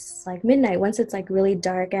 past like midnight, once it's like really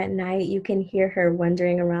dark at night, you can hear her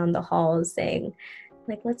wandering around the halls saying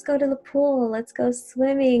like, let's go to the pool, let's go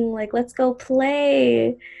swimming, like let's go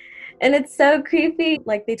play. And it's so creepy.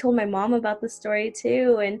 Like they told my mom about the story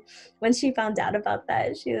too, and when she found out about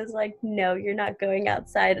that, she was like, no, you're not going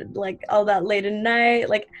outside like all that late at night.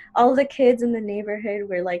 Like all the kids in the neighborhood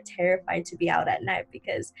were like terrified to be out at night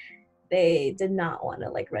because they did not want to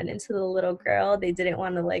like run into the little girl. They didn't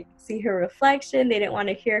want to like see her reflection. They didn't want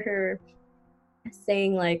to hear her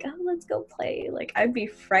saying like, oh, let's go play. Like I'd be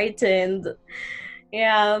frightened.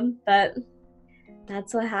 Yeah, but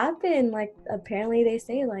that's what happened. Like apparently they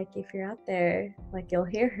say like if you're out there, like you'll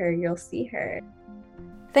hear her, you'll see her.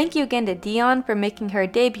 Thank you again to Dion for making her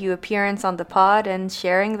debut appearance on the pod and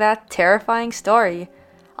sharing that terrifying story.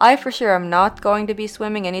 I for sure am not going to be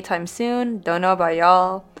swimming anytime soon. Don't know about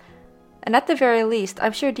y'all. And at the very least,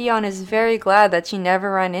 I'm sure Dion is very glad that she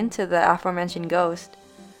never ran into the aforementioned ghost.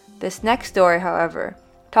 This next story, however,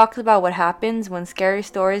 talks about what happens when scary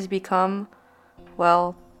stories become,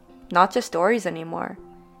 well, not just stories anymore.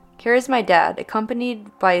 Here is my dad,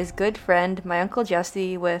 accompanied by his good friend, my Uncle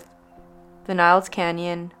Jesse, with The Niles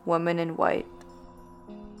Canyon, Woman in White.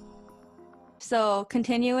 So,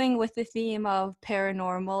 continuing with the theme of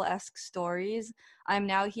paranormal-esque stories, I'm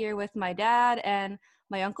now here with my dad and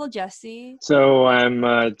my Uncle Jesse. So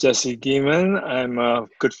I'm Jesse Gieman. I'm a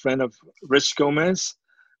good friend of Rich Gomez.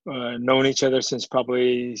 Known each other since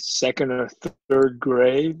probably second or third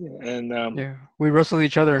grade. And yeah, we wrestled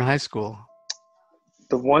each other in high school.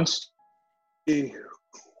 The one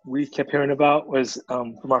we kept hearing about was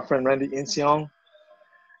from our friend Randy Inseong,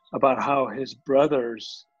 about how his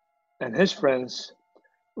brothers and his friends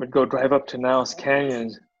would go drive up to Niles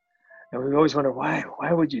Canyon. And we always wondered,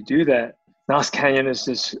 why would you do that? Niles Canyon is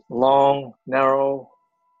this long, narrow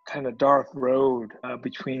kind of dark road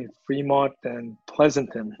between Fremont and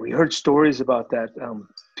Pleasanton. We heard stories about that.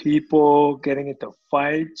 People getting into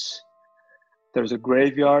fights. There's a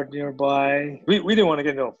graveyard nearby. We didn't want to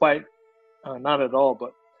get into a fight, not at all,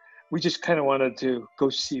 but we just kind of wanted to go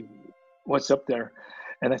see what's up there.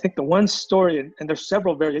 And I think the one story, and there's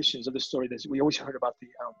several variations of the story that we always heard about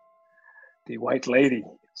the white lady.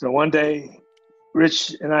 So one day,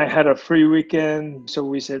 Rich and I had a free weekend, so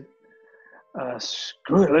we said,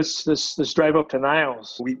 screw it, let's drive up to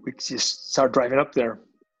Niles. We just started driving up there,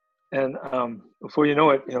 and before you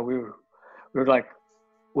know it, we were like,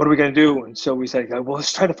 what are we gonna do? And so we said, well,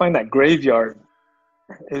 let's try to find that graveyard.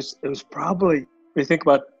 It was probably, we think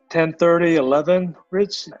about 10:30, 11,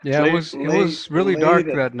 Rich. Yeah, it was really dark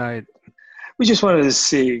that night. We just wanted to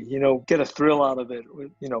see, get a thrill out of it.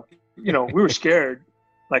 We were scared,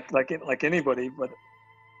 like anybody, but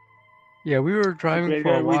yeah, we were driving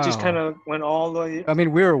for a while. We just kind of went all the way. I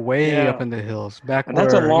mean, we were way up in the hills, back and where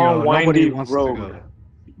that's a long, windy wants road. to go.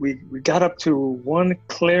 We got up to one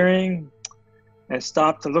clearing and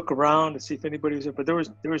stopped to look around to see if anybody was there, but there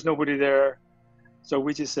was nobody there. So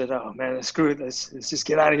we just said, oh man, screw it, let's just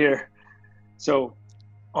get out of here. So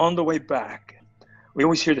on the way back, we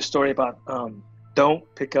always hear the story about don't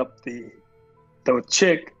pick up the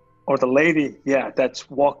chick or the lady, that's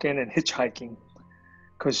walking and hitchhiking,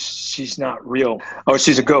 because she's not real, or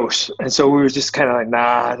she's a ghost. And so we were just kind of like,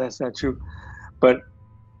 nah, that's not true. But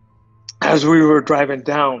as we were driving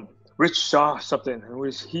down, Rich saw something,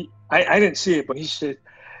 and I didn't see it, but he said,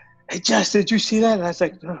 hey Jess, did you see that? And I was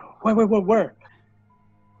like, no, where?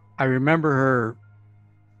 I remember her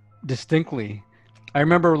distinctly. I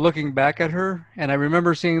remember looking back at her, and I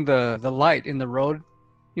remember seeing the light in the road.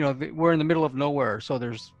 We're in the middle of nowhere, so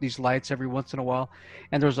there's these lights every once in a while,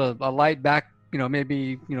 and there's a light back,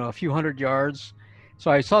 maybe a few hundred yards. So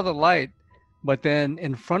I saw the light, but then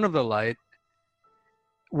in front of the light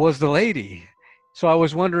was the lady. So I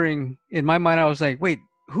was wondering, in my mind, I was like, wait,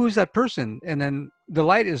 who's that person? And then the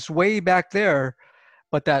light is way back there,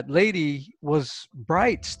 but that lady was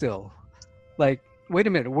bright still. Like, wait a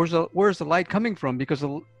minute, where's the light coming from? Because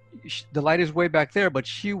the light is way back there, but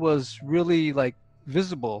she was really like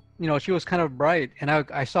visible. She was kind of bright, and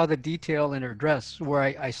I saw the detail in her dress where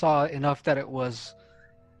I saw enough that it was,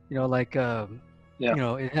 it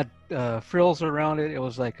had frills around it. It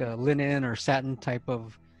was like a linen or satin type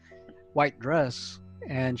of white dress,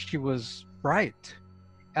 and she was bright.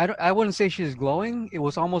 I wouldn't say she was glowing. It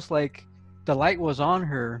was almost like the light was on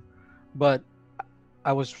her, but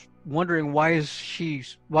I was wondering why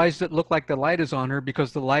does it look like the light is on her?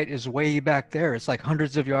 Because the light is way back there. It's like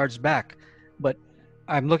hundreds of yards back, but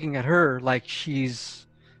I'm looking at her like she's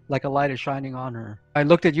like a light is shining on her. I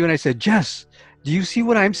looked at you and I said, Jess, do you see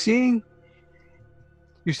what I'm seeing?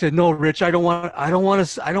 You said, no, Rich, I don't want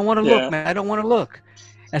to look, man. I don't want to look.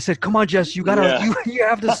 I said, come on, Jess, you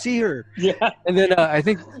have to see her. Yeah. And then I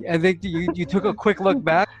think you took a quick look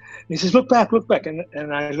back. He says, look back.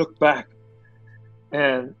 And I looked back,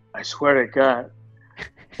 and I swear to God,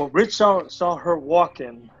 well, Rich saw her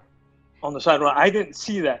walking on the sidewalk. I didn't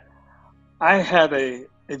see that. I had a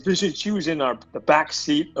vision. She was in the back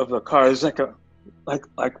seat of the car. It was like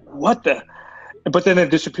what the? But then it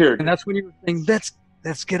disappeared. And that's when you were saying,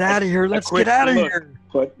 let's get out of here. Let's get out of here.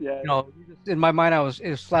 But yeah, in my mind, it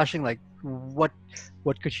was flashing like, what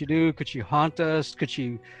could she do? Could she haunt us? Could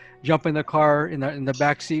she jump in the car in the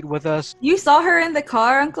back seat with us? You saw her in the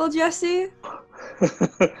car, Uncle Jesse?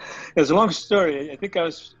 It's a long story. I think I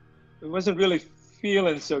wasn't really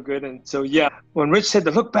feeling so good, and so when Rich said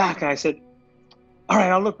to look back, I said, all right,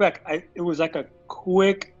 I'll look back. It was like a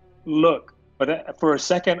quick look, but for a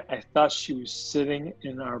second I thought she was sitting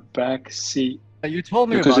in our back seat. You told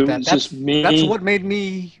me about that. That's what made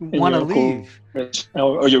me want to leave. Rich.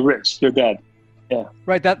 Oh, you're Rich, your dad. Yeah.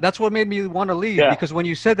 Right. That's what made me want to leave, because when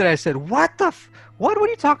you said that, I said, what are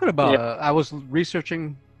you talking about? Yeah. I was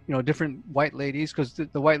researching, different white ladies, because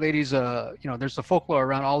the white ladies, there's a folklore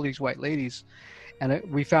around all these white ladies. And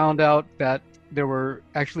we found out that there were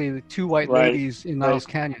actually two white ladies in Niles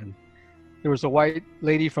Canyon. There was a white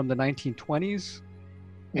lady from the 1920s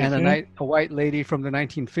and a white lady from the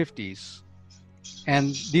 1950s.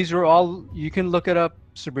 And these are all, you can look it up,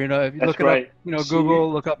 Sabrina. If you look it up,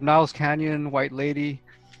 Google, look up Niles Canyon White Lady.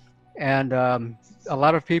 And a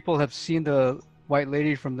lot of people have seen the white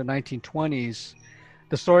lady from the 1920s.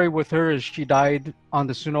 The story with her is she died on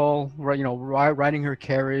the Sunol, riding her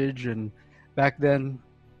carriage. And back then,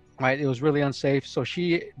 it was really unsafe. So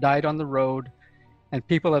she died on the road, and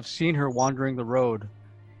people have seen her wandering the road.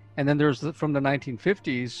 And then there's from the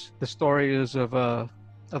 1950s, the story is of a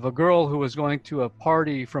girl who was going to a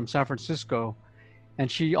party from San Francisco, and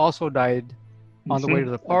she also died on the way to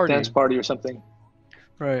the A party. dance party or something.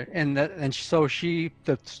 Right, so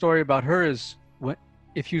the story about her is,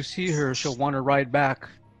 if you see her, she'll want to ride back,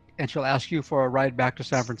 and she'll ask you for a ride back to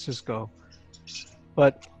San Francisco.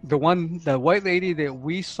 But the white lady that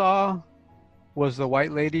we saw was the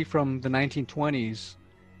white lady from the 1920s,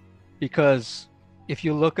 because if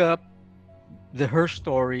you look up her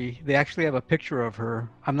story, they actually have a picture of her.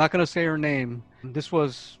 I'm not going to say her name. This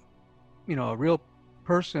was, a real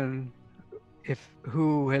person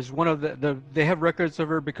who has one of they have records of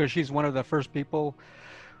her because she's one of the first people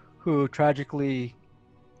who tragically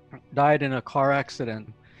died in a car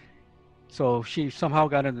accident. So she somehow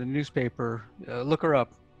got in the newspaper. Look her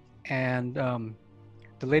up. And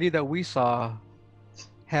the lady that we saw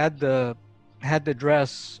had the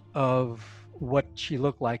dress of what she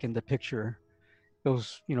looked like in the picture.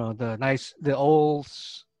 Those, the old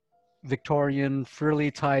Victorian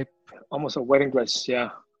frilly type. Almost a wedding dress, yeah.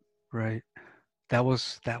 Right. That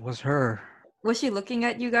was her. Was she looking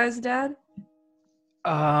at you guys, Dad?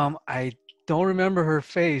 I don't remember her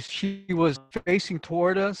face. She was facing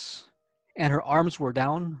toward us, and her arms were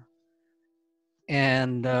down.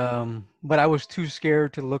 And but I was too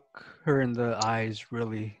scared to look her in the eyes,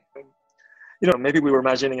 really. Maybe we were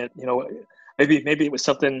imagining it. Maybe it was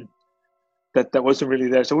something that wasn't really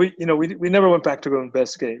there. So we never went back to go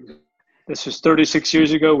investigate. This was 36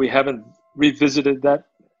 years ago. We haven't revisited that.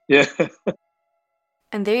 Yeah.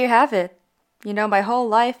 And there you have it. My whole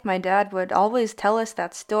life, my dad would always tell us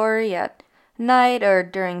that story at night or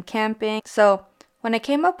during camping. So when I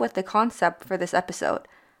came up with the concept for this episode,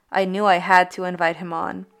 I knew I had to invite him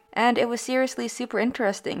on. And it was seriously super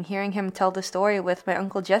interesting hearing him tell the story with my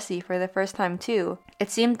Uncle Jesse for the first time too.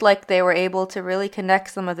 It seemed like they were able to really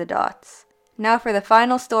connect some of the dots. Now for the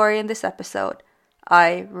final story in this episode.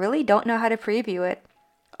 I really don't know how to preview it.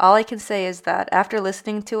 All I can say is that after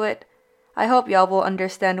listening to it, I hope y'all will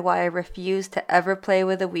understand why I refuse to ever play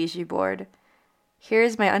with a Ouija board.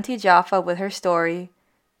 Here's my Auntie Jaffa with her story,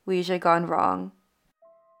 Ouija Gone Wrong.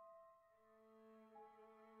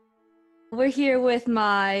 We're here with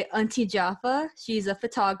my Auntie Jaffa. She's a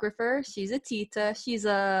photographer, she's a tita, she's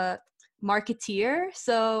a marketeer.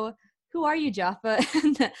 So who are you, Jaffa?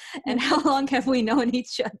 and how long have we known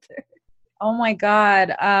each other? Oh my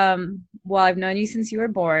God. Well, I've known you since you were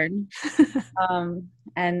born.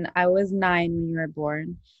 And I was 9 when you were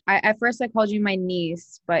born. At first I called you my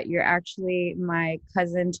niece, but you're actually my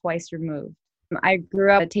cousin twice removed. I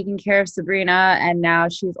grew up taking care of Sabrina, and now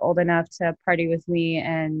she's old enough to party with me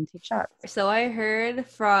and take shots. So I heard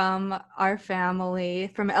from our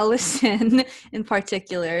family, from Ellison in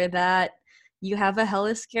particular, that you have a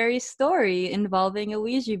hella scary story involving a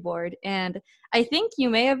Ouija board. And I think you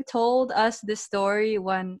may have told us this story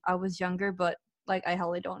when I was younger, but I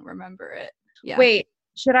hella don't remember it. Yeah. Wait,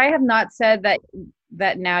 should I have not said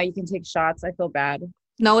that now you can take shots? I feel bad.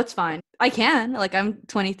 No, it's fine. I can. I'm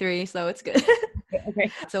 23, so it's good.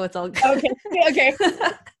 Okay. So it's all good. Okay.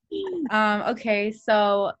 Okay,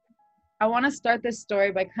 so I want to start this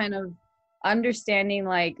story by kind of understanding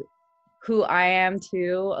who I am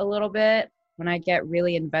too a little bit. When I get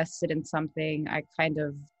really invested in something, I kind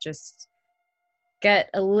of just get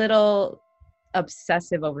a little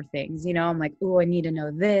obsessive over things. I'm like, oh, I need to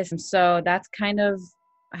know this. And so that's kind of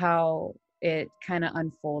how it kind of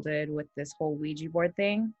unfolded with this whole Ouija board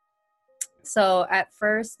thing. So at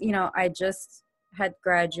first, I just had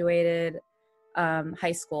graduated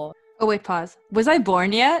high school. Oh, wait, pause. Was I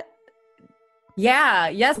born yet? Yeah,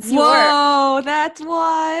 yes, you were. Whoa, that's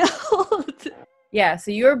wild. Yeah,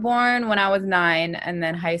 so you were born when I was 9, and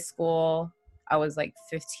then high school, I was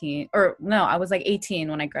 15. Or no, I was 18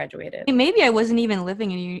 when I graduated. Maybe I wasn't even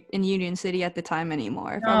living in Union City at the time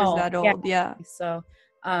anymore, if I was that old. Yeah. So,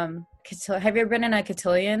 have you ever been in a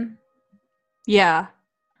cotillion? Yeah.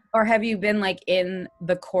 Or have you been in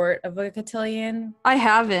the court of a cotillion? I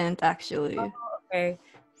haven't, actually. Oh, okay.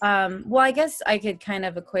 Well, I guess I could kind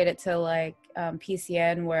of equate it to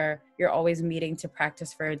PCN, where you're always meeting to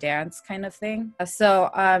practice for a dance kind of thing. So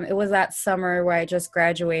it was that summer where I just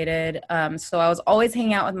graduated. So I was always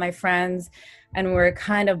hanging out with my friends, and we were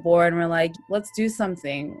kind of bored, and we're like, let's do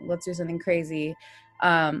something crazy.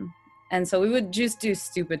 And so we would just do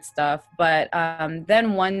stupid stuff. But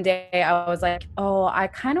then one day I was like, oh, I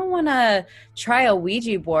kind of want to try a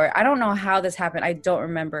Ouija board. I don't know how this happened. I don't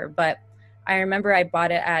remember. But I remember I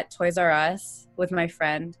bought it at Toys R Us with my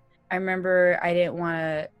friend. I remember I didn't want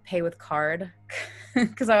to pay with card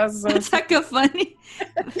because I was so That's hecka funny.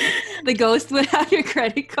 The ghost would have your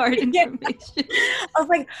credit card information. I was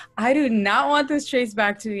like, I do not want this traced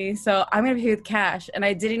back to me, so I'm gonna pay with cash. And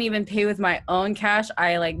I didn't even pay with my own cash.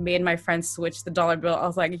 I like made my friend switch the dollar bill. I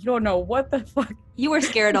was like, you don't know what the fuck. You were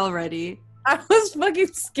scared already. I was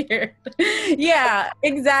fucking scared. Yeah,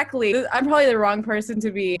 exactly. I'm probably the wrong person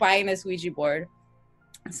to be buying this Ouija board.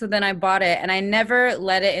 So then I bought it, and I never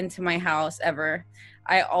let it into my house ever.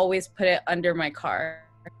 I always put it under my car.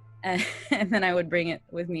 And then I would bring it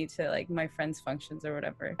with me to like my friends' functions or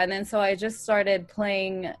whatever. And then so I just started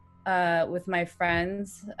playing with my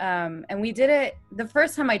friends. And we did it, the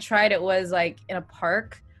first time I tried it was like in a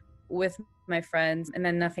park with my friends, and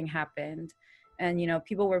then nothing happened. And, you know,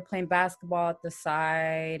 people were playing basketball at the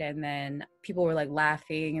side, and then people were like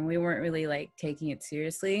laughing, and we weren't really like taking it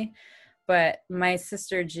seriously. But my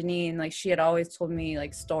sister Janine, like she had always told me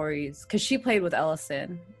like stories, because she played with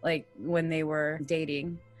Ellison like when they were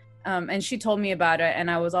dating. And she told me about it, and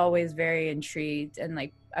I was always very intrigued, and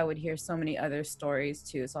like I would hear so many other stories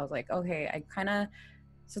too. So I was like, okay, I kind of,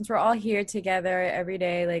 since we're all here together every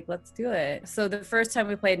day, like let's do it. So the first time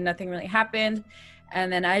we played, nothing really happened. And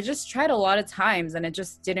then I just tried a lot of times, and it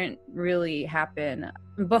just didn't really happen.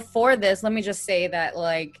 Before this, let me just say that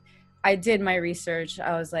like I did my research.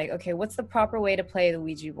 I was like, okay, what's the proper way to play the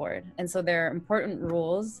Ouija board? And so there are important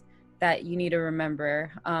rules that you need to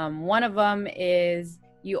remember. One of them is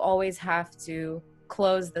you always have to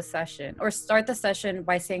close the session or start the session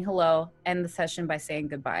by saying hello, end the session by saying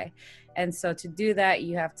goodbye. And so to do that,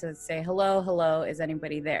 you have to say hello, hello, is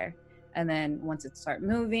anybody there? And then once it starts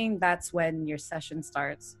moving, that's when your session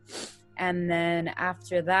starts. And then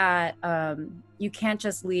after that, you can't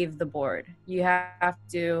just leave the board. You have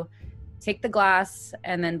to take the glass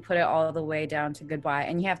and then put it all the way down to goodbye.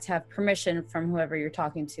 And you have to have permission from whoever you're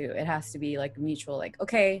talking to. It has to be like mutual, like,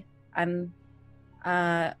 okay, I'm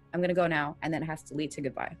gonna go now. And then it has to lead to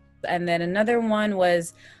goodbye. And then another one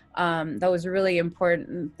was, that was really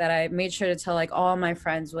important that I made sure to tell like all my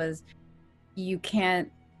friends was, you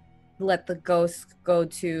can't let the ghosts go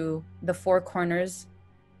to the four corners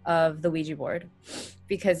of the Ouija board,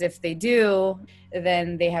 because if they do,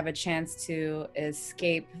 then they have a chance to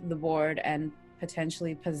escape the board and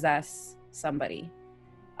potentially possess somebody.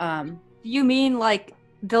 You mean like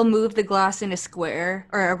they'll move the glass in a square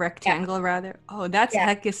or a rectangle rather? Oh, that's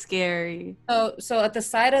hecka scary. So at the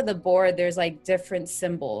side of the board, there's like different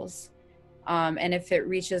symbols. And if it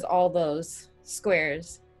reaches all those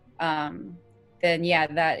squares, then yeah,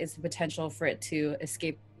 that is the potential for it to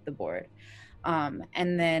escape the board.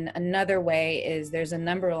 And then another way is there's a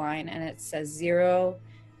number line, and it says 0,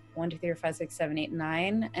 1, 2, 3, 4, 5, 6, 7, 8,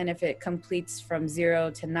 9. And if it completes from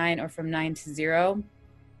 0 to 9 or from 9 to 0,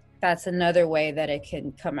 that's another way that it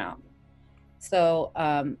can come out. So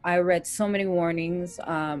I read so many warnings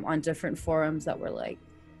on different forums that were like,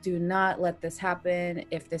 do not let this happen.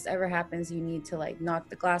 If this ever happens, you need to like knock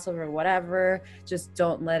the glass over or whatever. Just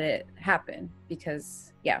don't let it happen,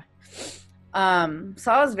 because yeah.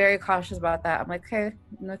 So I was very cautious about that. I'm like, okay,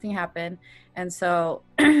 nothing happened. And so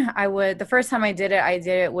the first time I did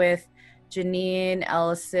it with Janine,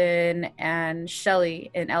 Ellison, and Shelly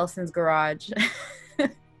in Ellison's garage.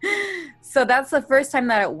 So that's the first time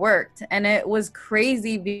that it worked. And it was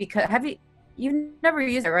crazy because you've never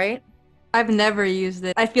used it, right? I've never used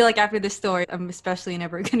it. I feel like after this story, I'm especially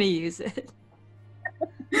never going to use it.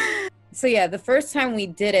 So yeah, the first time we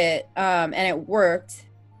did it, and it worked,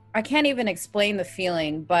 I can't even explain the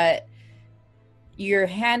feeling, but your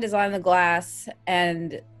hand is on the glass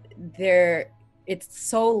and it's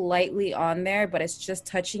so lightly on there, but it's just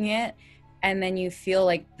touching it. And then you feel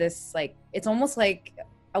like this, like, it's almost like,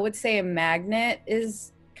 I would say a magnet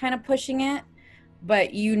is kind of pushing it,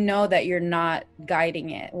 but you know that you're not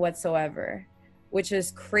guiding it whatsoever, which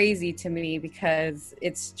is crazy to me because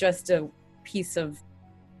it's just a piece of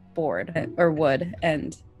board or wood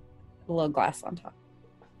and a little glass on top.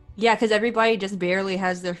 Yeah, because everybody just barely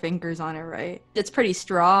has their fingers on it, right? It's pretty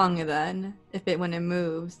strong then, when it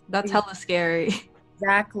moves. That's hella scary.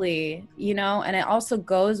 Exactly. You know, and it also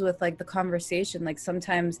goes with like the conversation. Like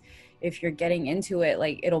sometimes if you're getting into it,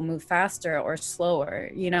 like it'll move faster or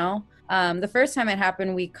slower, you know? The first time it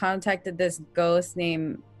happened, we contacted this ghost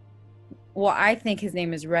named, well, I think his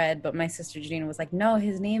name is Red, but my sister Janine was like, no,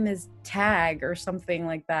 his name is Tag or something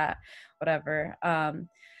like that, whatever.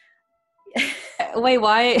 Wait,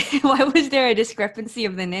 why was there a discrepancy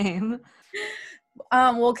of the name?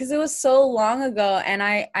 Well, because it was so long ago, and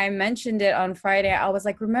I mentioned it on Friday. I was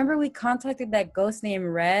like, remember we contacted that ghost named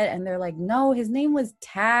Red, and they're like, no, his name was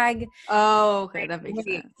Tag. Oh, okay, that makes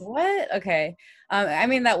sense. What? Okay. I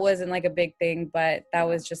mean, that wasn't like a big thing, but that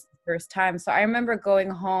was just the first time. So I remember going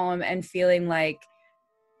home and feeling like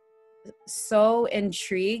so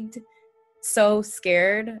intrigued, so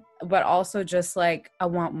scared, but also just like, I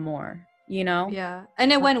want more, you know? Yeah,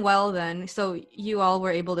 and it went well then. So you all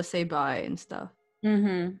were able to say bye and stuff.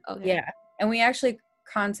 Mm-hmm. Okay. Yeah. And we actually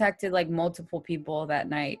contacted like multiple people that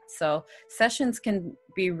night. So sessions can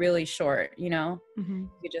be really short, you know? Mm-hmm.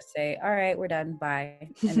 You just say, all right, we're done, bye,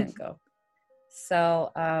 and then go.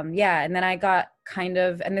 So yeah, and then I got kind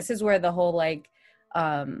of, and this is where the whole like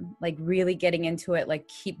really getting into it, like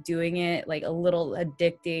keep doing it, like a little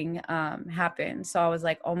addicting happened. So I was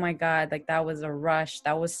like, oh my God, like that was a rush.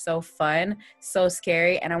 That was so fun, so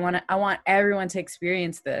scary. And I want everyone to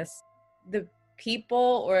experience this. The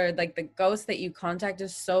people or like the ghosts that you contact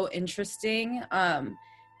is so interesting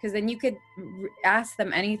because then you could ask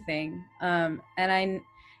them anything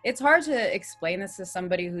it's hard to explain this to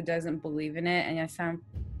somebody who doesn't believe in it, and I sound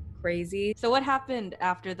crazy. So what happened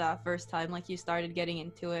after that first time? Like you started getting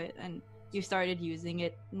into it and you started using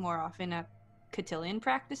it more often at cotillion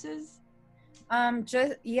practices?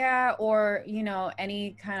 Just yeah, or you know,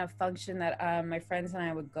 any kind of function that my friends and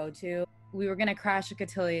I would go to. We were gonna crash a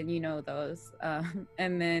cotillion, you know those,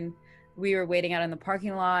 and then we were waiting out in the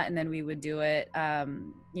parking lot, and then we would do it.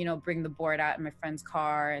 You know, bring the board out in my friend's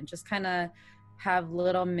car, and just kind of have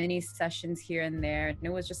little mini sessions here and there. And it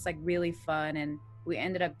was just like really fun, and we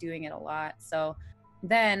ended up doing it a lot. So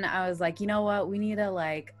then I was like, you know what, we need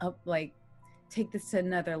to take this to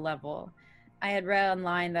another level. I had read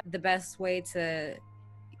online that the best way to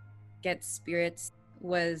get spirits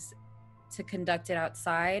was to conduct it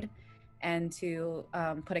outside and to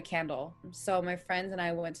put a candle. So my friends and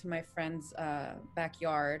I went to my friend's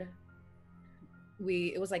backyard.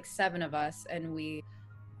 It was like 7 of us, and we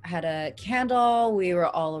had a candle. We were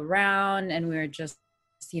all around, and we were just,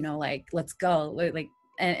 you know, like, let's go. Like,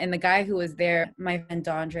 and the guy who was there, my friend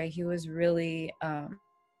Dondre, he was really,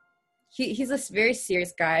 he's a very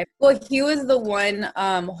serious guy. Well, he was the one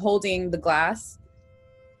holding the glass.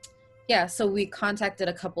 Yeah, so we contacted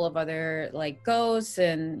a couple of other like ghosts,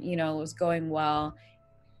 and you know, it was going well.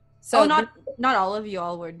 So not all of you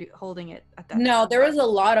all were holding it at that No, time. there was a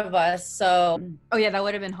lot of us. So oh yeah, that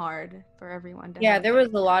would have been hard for everyone to yeah, have. there was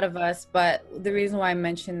a lot of us, but the reason why I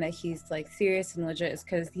mentioned that he's like serious and legit is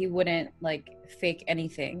because he wouldn't like fake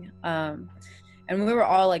anything. And we were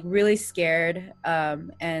all like really scared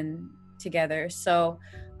and together. So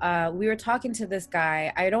we were talking to this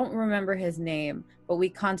guy. I don't remember his name, but we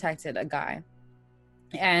contacted a guy.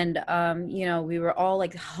 And, you know, we were all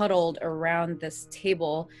like huddled around this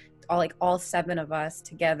table, all 7 of us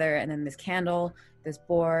together. And then this candle, this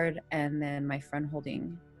board, and then my friend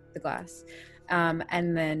holding the glass.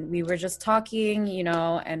 And then we were just talking, you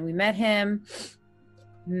know, and we met him.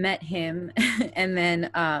 And then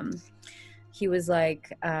he was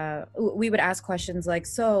like, we would ask questions like,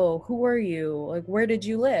 so who were you? Like, where did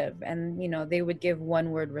you live? And, you know, they would give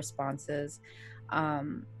 1-word responses.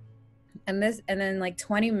 And then like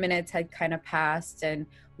 20 minutes had kind of passed, and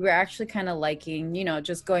we were actually kind of liking, you know,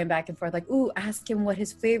 just going back and forth, like, ooh, ask him what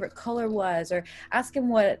his favorite color was, or ask him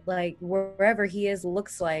what, like, wherever he is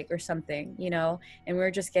looks like, or something, you know. And we were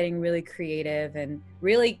just getting really creative and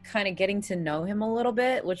really kind of getting to know him a little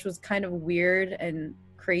bit, which was kind of weird and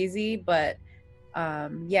crazy. But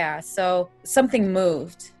yeah, so something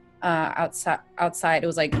moved outside. It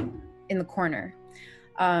was like in the corner.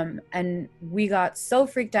 And we got so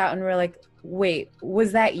freaked out, and we're like, wait,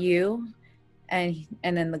 was that you? And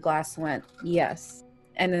then the glass went, yes.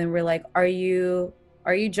 And then we're like, are you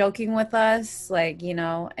joking with us? Like, you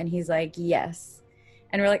know, and he's like, yes.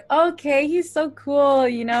 And we're like, okay, he's so cool,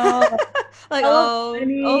 you know. Like, oh,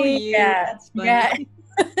 you, yeah, that's funny.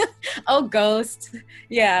 yeah. Oh, ghost.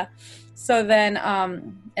 Yeah. So then,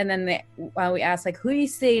 and then we asked, like, who do you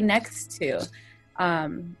stay next to?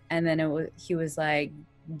 And then he was like,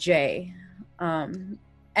 Jay. And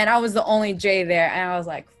I was the only Jay there, and I was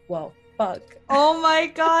like, well, fuck. Oh my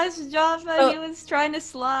gosh, Jaffa, he was trying to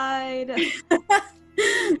slide.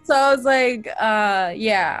 So I was like,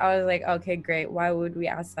 yeah, I was like, okay, great. Why would we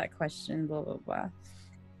ask that question? Blah, blah, blah.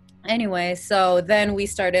 Anyway, so then we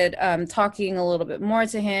started talking a little bit more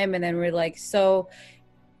to him, and then we're like, so,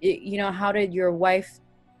 you know, how did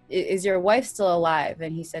is your wife still alive?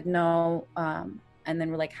 And he said, no. And then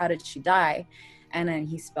we're like, how did she die? And then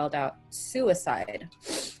he spelled out suicide.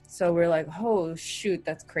 So we're like, oh shoot,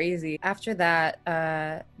 that's crazy. After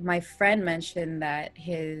that, my friend mentioned that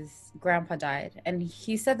his grandpa died, and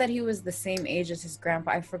he said that he was the same age as his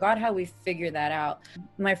grandpa. I forgot how we figured that out.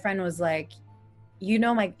 My friend was like,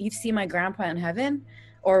 you've seen my grandpa in heaven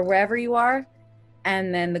or wherever you are?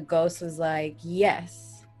 And then the ghost was like,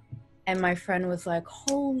 yes. And my friend was like,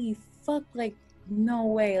 holy fuck, like, no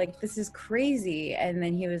way, like, this is crazy. And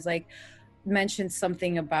then he was like, mentioned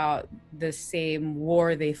something about the same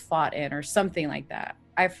war they fought in or something like that.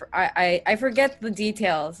 I forget the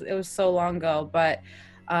details. It was so long ago, but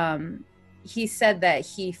he said that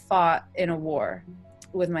he fought in a war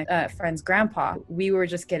with my friend's grandpa. We were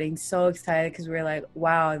just getting so excited because we were like,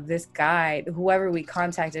 wow, this guy, whoever we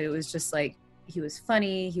contacted, it was just like, he was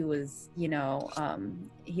funny. He was, you know,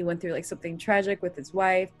 he went through like something tragic with his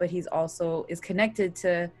wife, but he's also is connected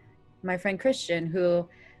to my friend Christian,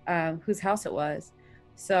 whose house it was.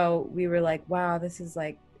 So we were like, wow, this is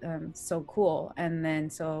like so cool. And then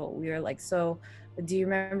so we were like, so do you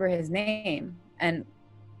remember his name? And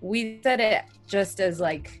we said it just as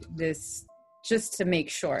like this, just to make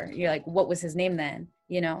sure. You're like, what was his name then?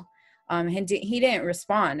 You know, he didn't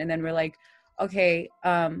respond. And then we're like, okay,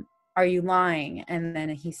 are you lying? And then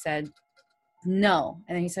he said, no.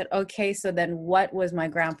 And then he said, okay, so then what was my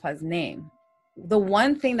grandpa's name? The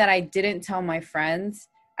one thing that I didn't tell my friends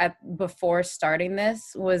before starting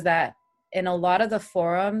this was that in a lot of the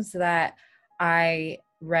forums that I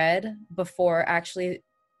read before actually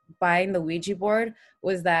buying the Ouija board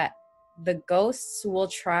was that the ghosts will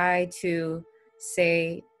try to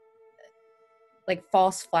say like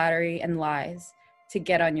false flattery and lies to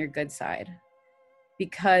get on your good side,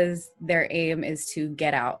 because their aim is to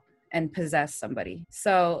get out and possess somebody.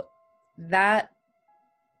 So that's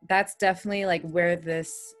definitely like where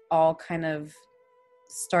this all kind of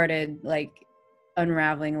started like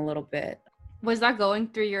unraveling a little bit. Was that going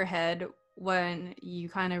through your head when you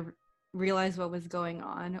kind of realized what was going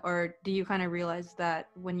on, or do you kind of realize that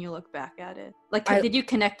when you look back at it? Like, did you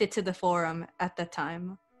connect it to the forum at the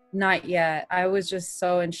time? Not yet. I was just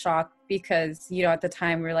so in shock because, you know, at the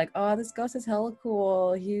time we were like, oh, this ghost is hella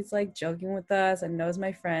cool. He's like joking with us and knows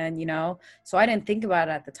my friend, you know? So I didn't think about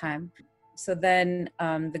it at the time. So then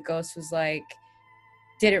the ghost was like,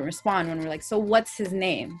 didn't respond when we're like, so what's his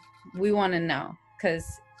name? We want to know, because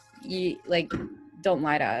you like, don't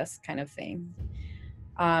lie to us kind of thing.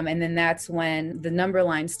 And then that's when the number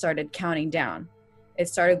line started counting down. It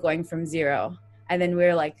started going from 0. And then we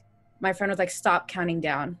were like, my friend was like, stop counting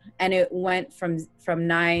down. And it went from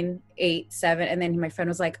 9, 8, 7. And then my friend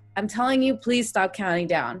was like, I'm telling you, please stop counting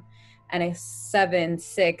down. And it's 7,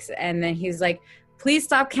 6. And then he's like, please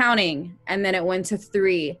stop counting. And then it went to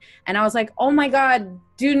 3. And I was like, oh my God,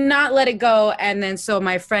 do not let it go. And then so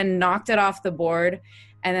my friend knocked it off the board.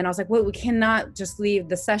 And then I was like, wait, we cannot just leave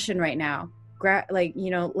the session right now. Like,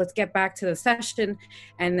 you know, let's get back to the session.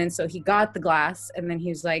 And then so he got the glass, and then he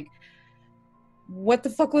was like, what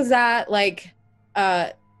the fuck was that? Like,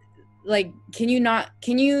 can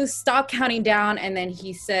you stop counting down? And then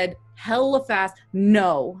he said hella fast,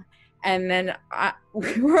 no. And then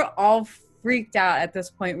we were all freaked out at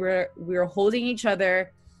this point. We were holding each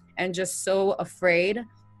other and just so afraid,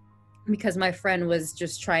 because my friend was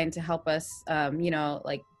just trying to help us, you know,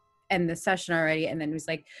 like end the session already. And then he was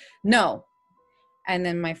like, no. And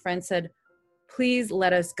then my friend said, please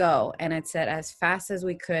let us go. And it said as fast as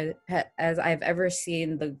we could, as I've ever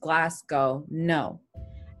seen the glass go, no.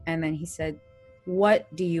 And then he said,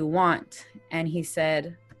 what do you want? And he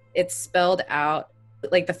said, it's spelled out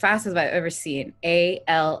like the fastest I've ever seen,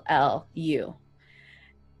 ALLU,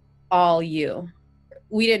 all you.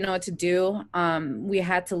 We didn't know what to do. We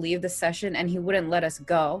had to leave the session and he wouldn't let us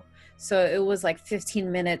go. So it was like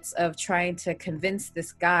 15 minutes of trying to convince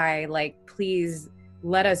this guy, like, please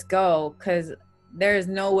let us go, because there is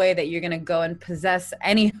no way that you're going to go and possess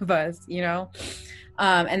any of us, you know?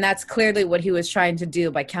 And that's clearly what he was trying to do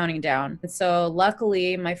by counting down. And so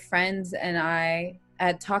luckily, my friends and I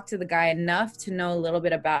had talked to the guy enough to know a little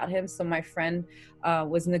bit about him. So my friend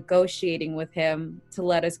was negotiating with him to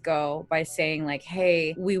let us go by saying like,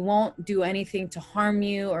 hey, we won't do anything to harm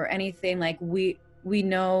you or anything. Like we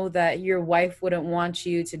know that your wife wouldn't want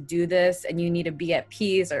you to do this and you need to be at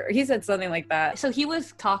peace, or he said something like that. So he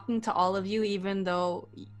was talking to all of you, even though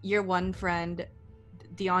your one friend,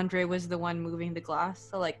 DeAndre, was the one moving the glass.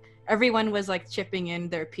 So like everyone was like chipping in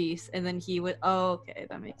their piece, and then he would, oh, okay,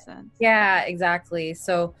 that makes sense. Yeah, exactly.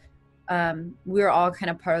 So we were all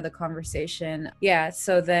kind of part of the conversation. Yeah,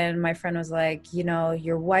 so then my friend was like, you know,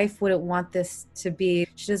 your wife wouldn't want this to be,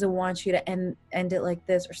 she doesn't want you to end it like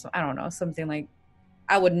this, or something. I don't know, something like,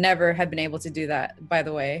 I would never have been able to do that, by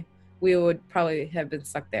the way. we would probably have been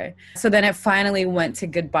stuck there. So then it finally went to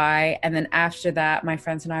goodbye. And then after that, my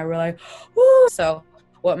friends and I were like, woo! So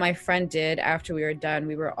what my friend did after we were done,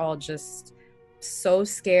 we were all just so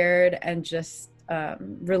scared and just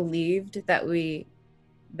relieved that we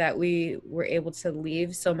were able to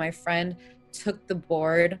leave. So my friend took the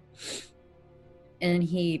board and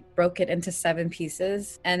he broke it into 7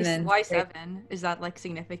 pieces. And then why 7? Is that like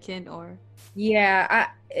significant or? Yeah,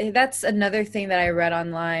 that's another thing that I read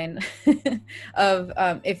online of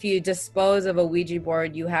if you dispose of a Ouija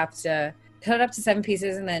board, you have to cut it up to 7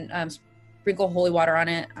 pieces and then sprinkle holy water on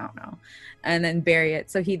it. I don't know, and then bury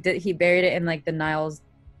it. So he buried it in like the Niles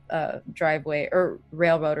driveway or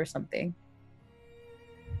railroad or something.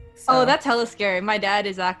 So. Oh, that's hella scary. My dad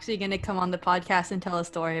is actually going to come on the podcast and tell a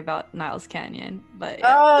story about Niles Canyon. But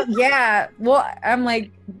yeah. Oh, yeah. Well, I'm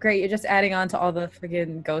like, great. You're just adding on to all the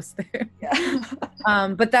freaking ghosts there.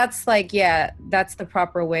 Yeah. But that's like, yeah, that's the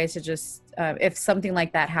proper way to just, if something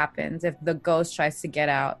like that happens, if the ghost tries to get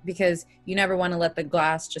out, because you never want to let the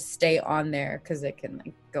glass just stay on there because it can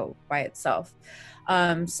like go by itself.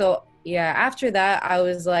 So, yeah, after that, I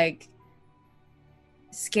was like,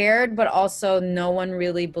 scared, but also no one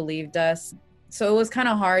really believed us. So it was kind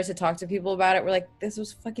of hard to talk to people about it. We're like, this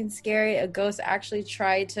was fucking scary. A ghost actually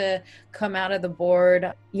tried to come out of the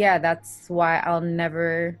board. Yeah, that's why I'll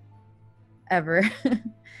never, ever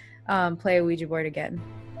play a Ouija board again.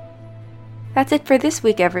 That's it for this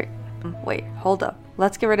week, Wait, hold up.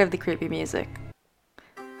 Let's get rid of the creepy music.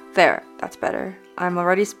 There, that's better. I'm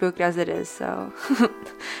already spooked as it is, so...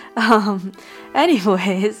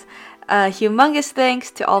 Anyways... humongous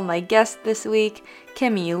thanks to all my guests this week,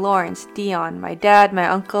 Kimmy, Lawrence, Dion, my dad, my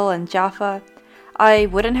uncle, and Jaffa. I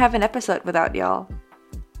wouldn't have an episode without y'all.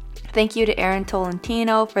 Thank you to Aaron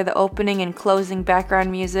Tolentino for the opening and closing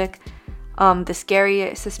background music. The scary,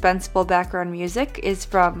 suspenseful background music is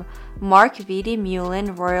from Mark V.D.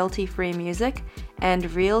 Mullen royalty-free music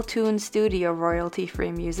and Real Tune Studio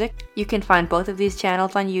royalty-free music. You can find both of these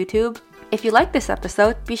channels on YouTube. If you like this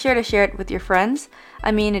episode, be sure to share it with your friends.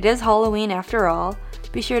 I mean, it is Halloween after all.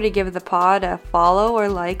 Be sure to give the pod a follow or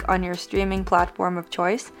like on your streaming platform of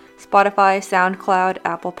choice, Spotify, SoundCloud,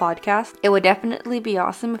 Apple Podcasts. It would definitely be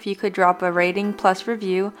awesome if you could drop a rating plus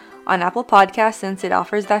review on Apple Podcasts since it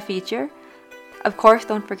offers that feature. Of course,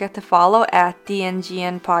 don't forget to follow at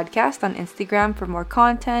DNGN Podcast on Instagram for more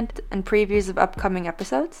content and previews of upcoming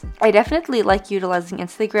episodes. I definitely like utilizing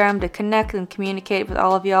Instagram to connect and communicate with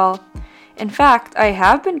all of y'all. In fact, I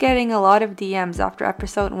have been getting a lot of DMs after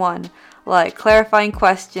episode 1, like clarifying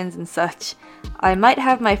questions and such. I might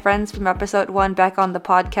have my friends from episode 1 back on the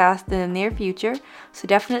podcast in the near future, so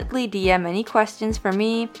definitely DM any questions for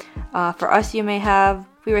me, for us you may have.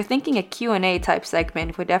 We were thinking a Q&A type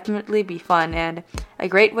segment would definitely be fun and a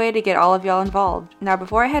great way to get all of y'all involved. Now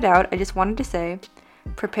before I head out, I just wanted to say,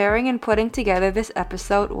 preparing and putting together this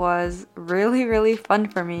episode was really, really fun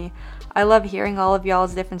for me. I love hearing all of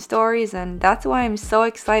y'all's different stories, and that's why I'm so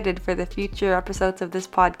excited for the future episodes of this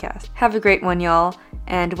podcast. Have a great one, y'all,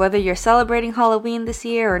 and whether you're celebrating Halloween this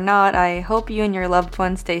year or not, I hope you and your loved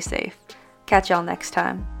ones stay safe. Catch y'all next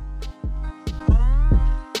time.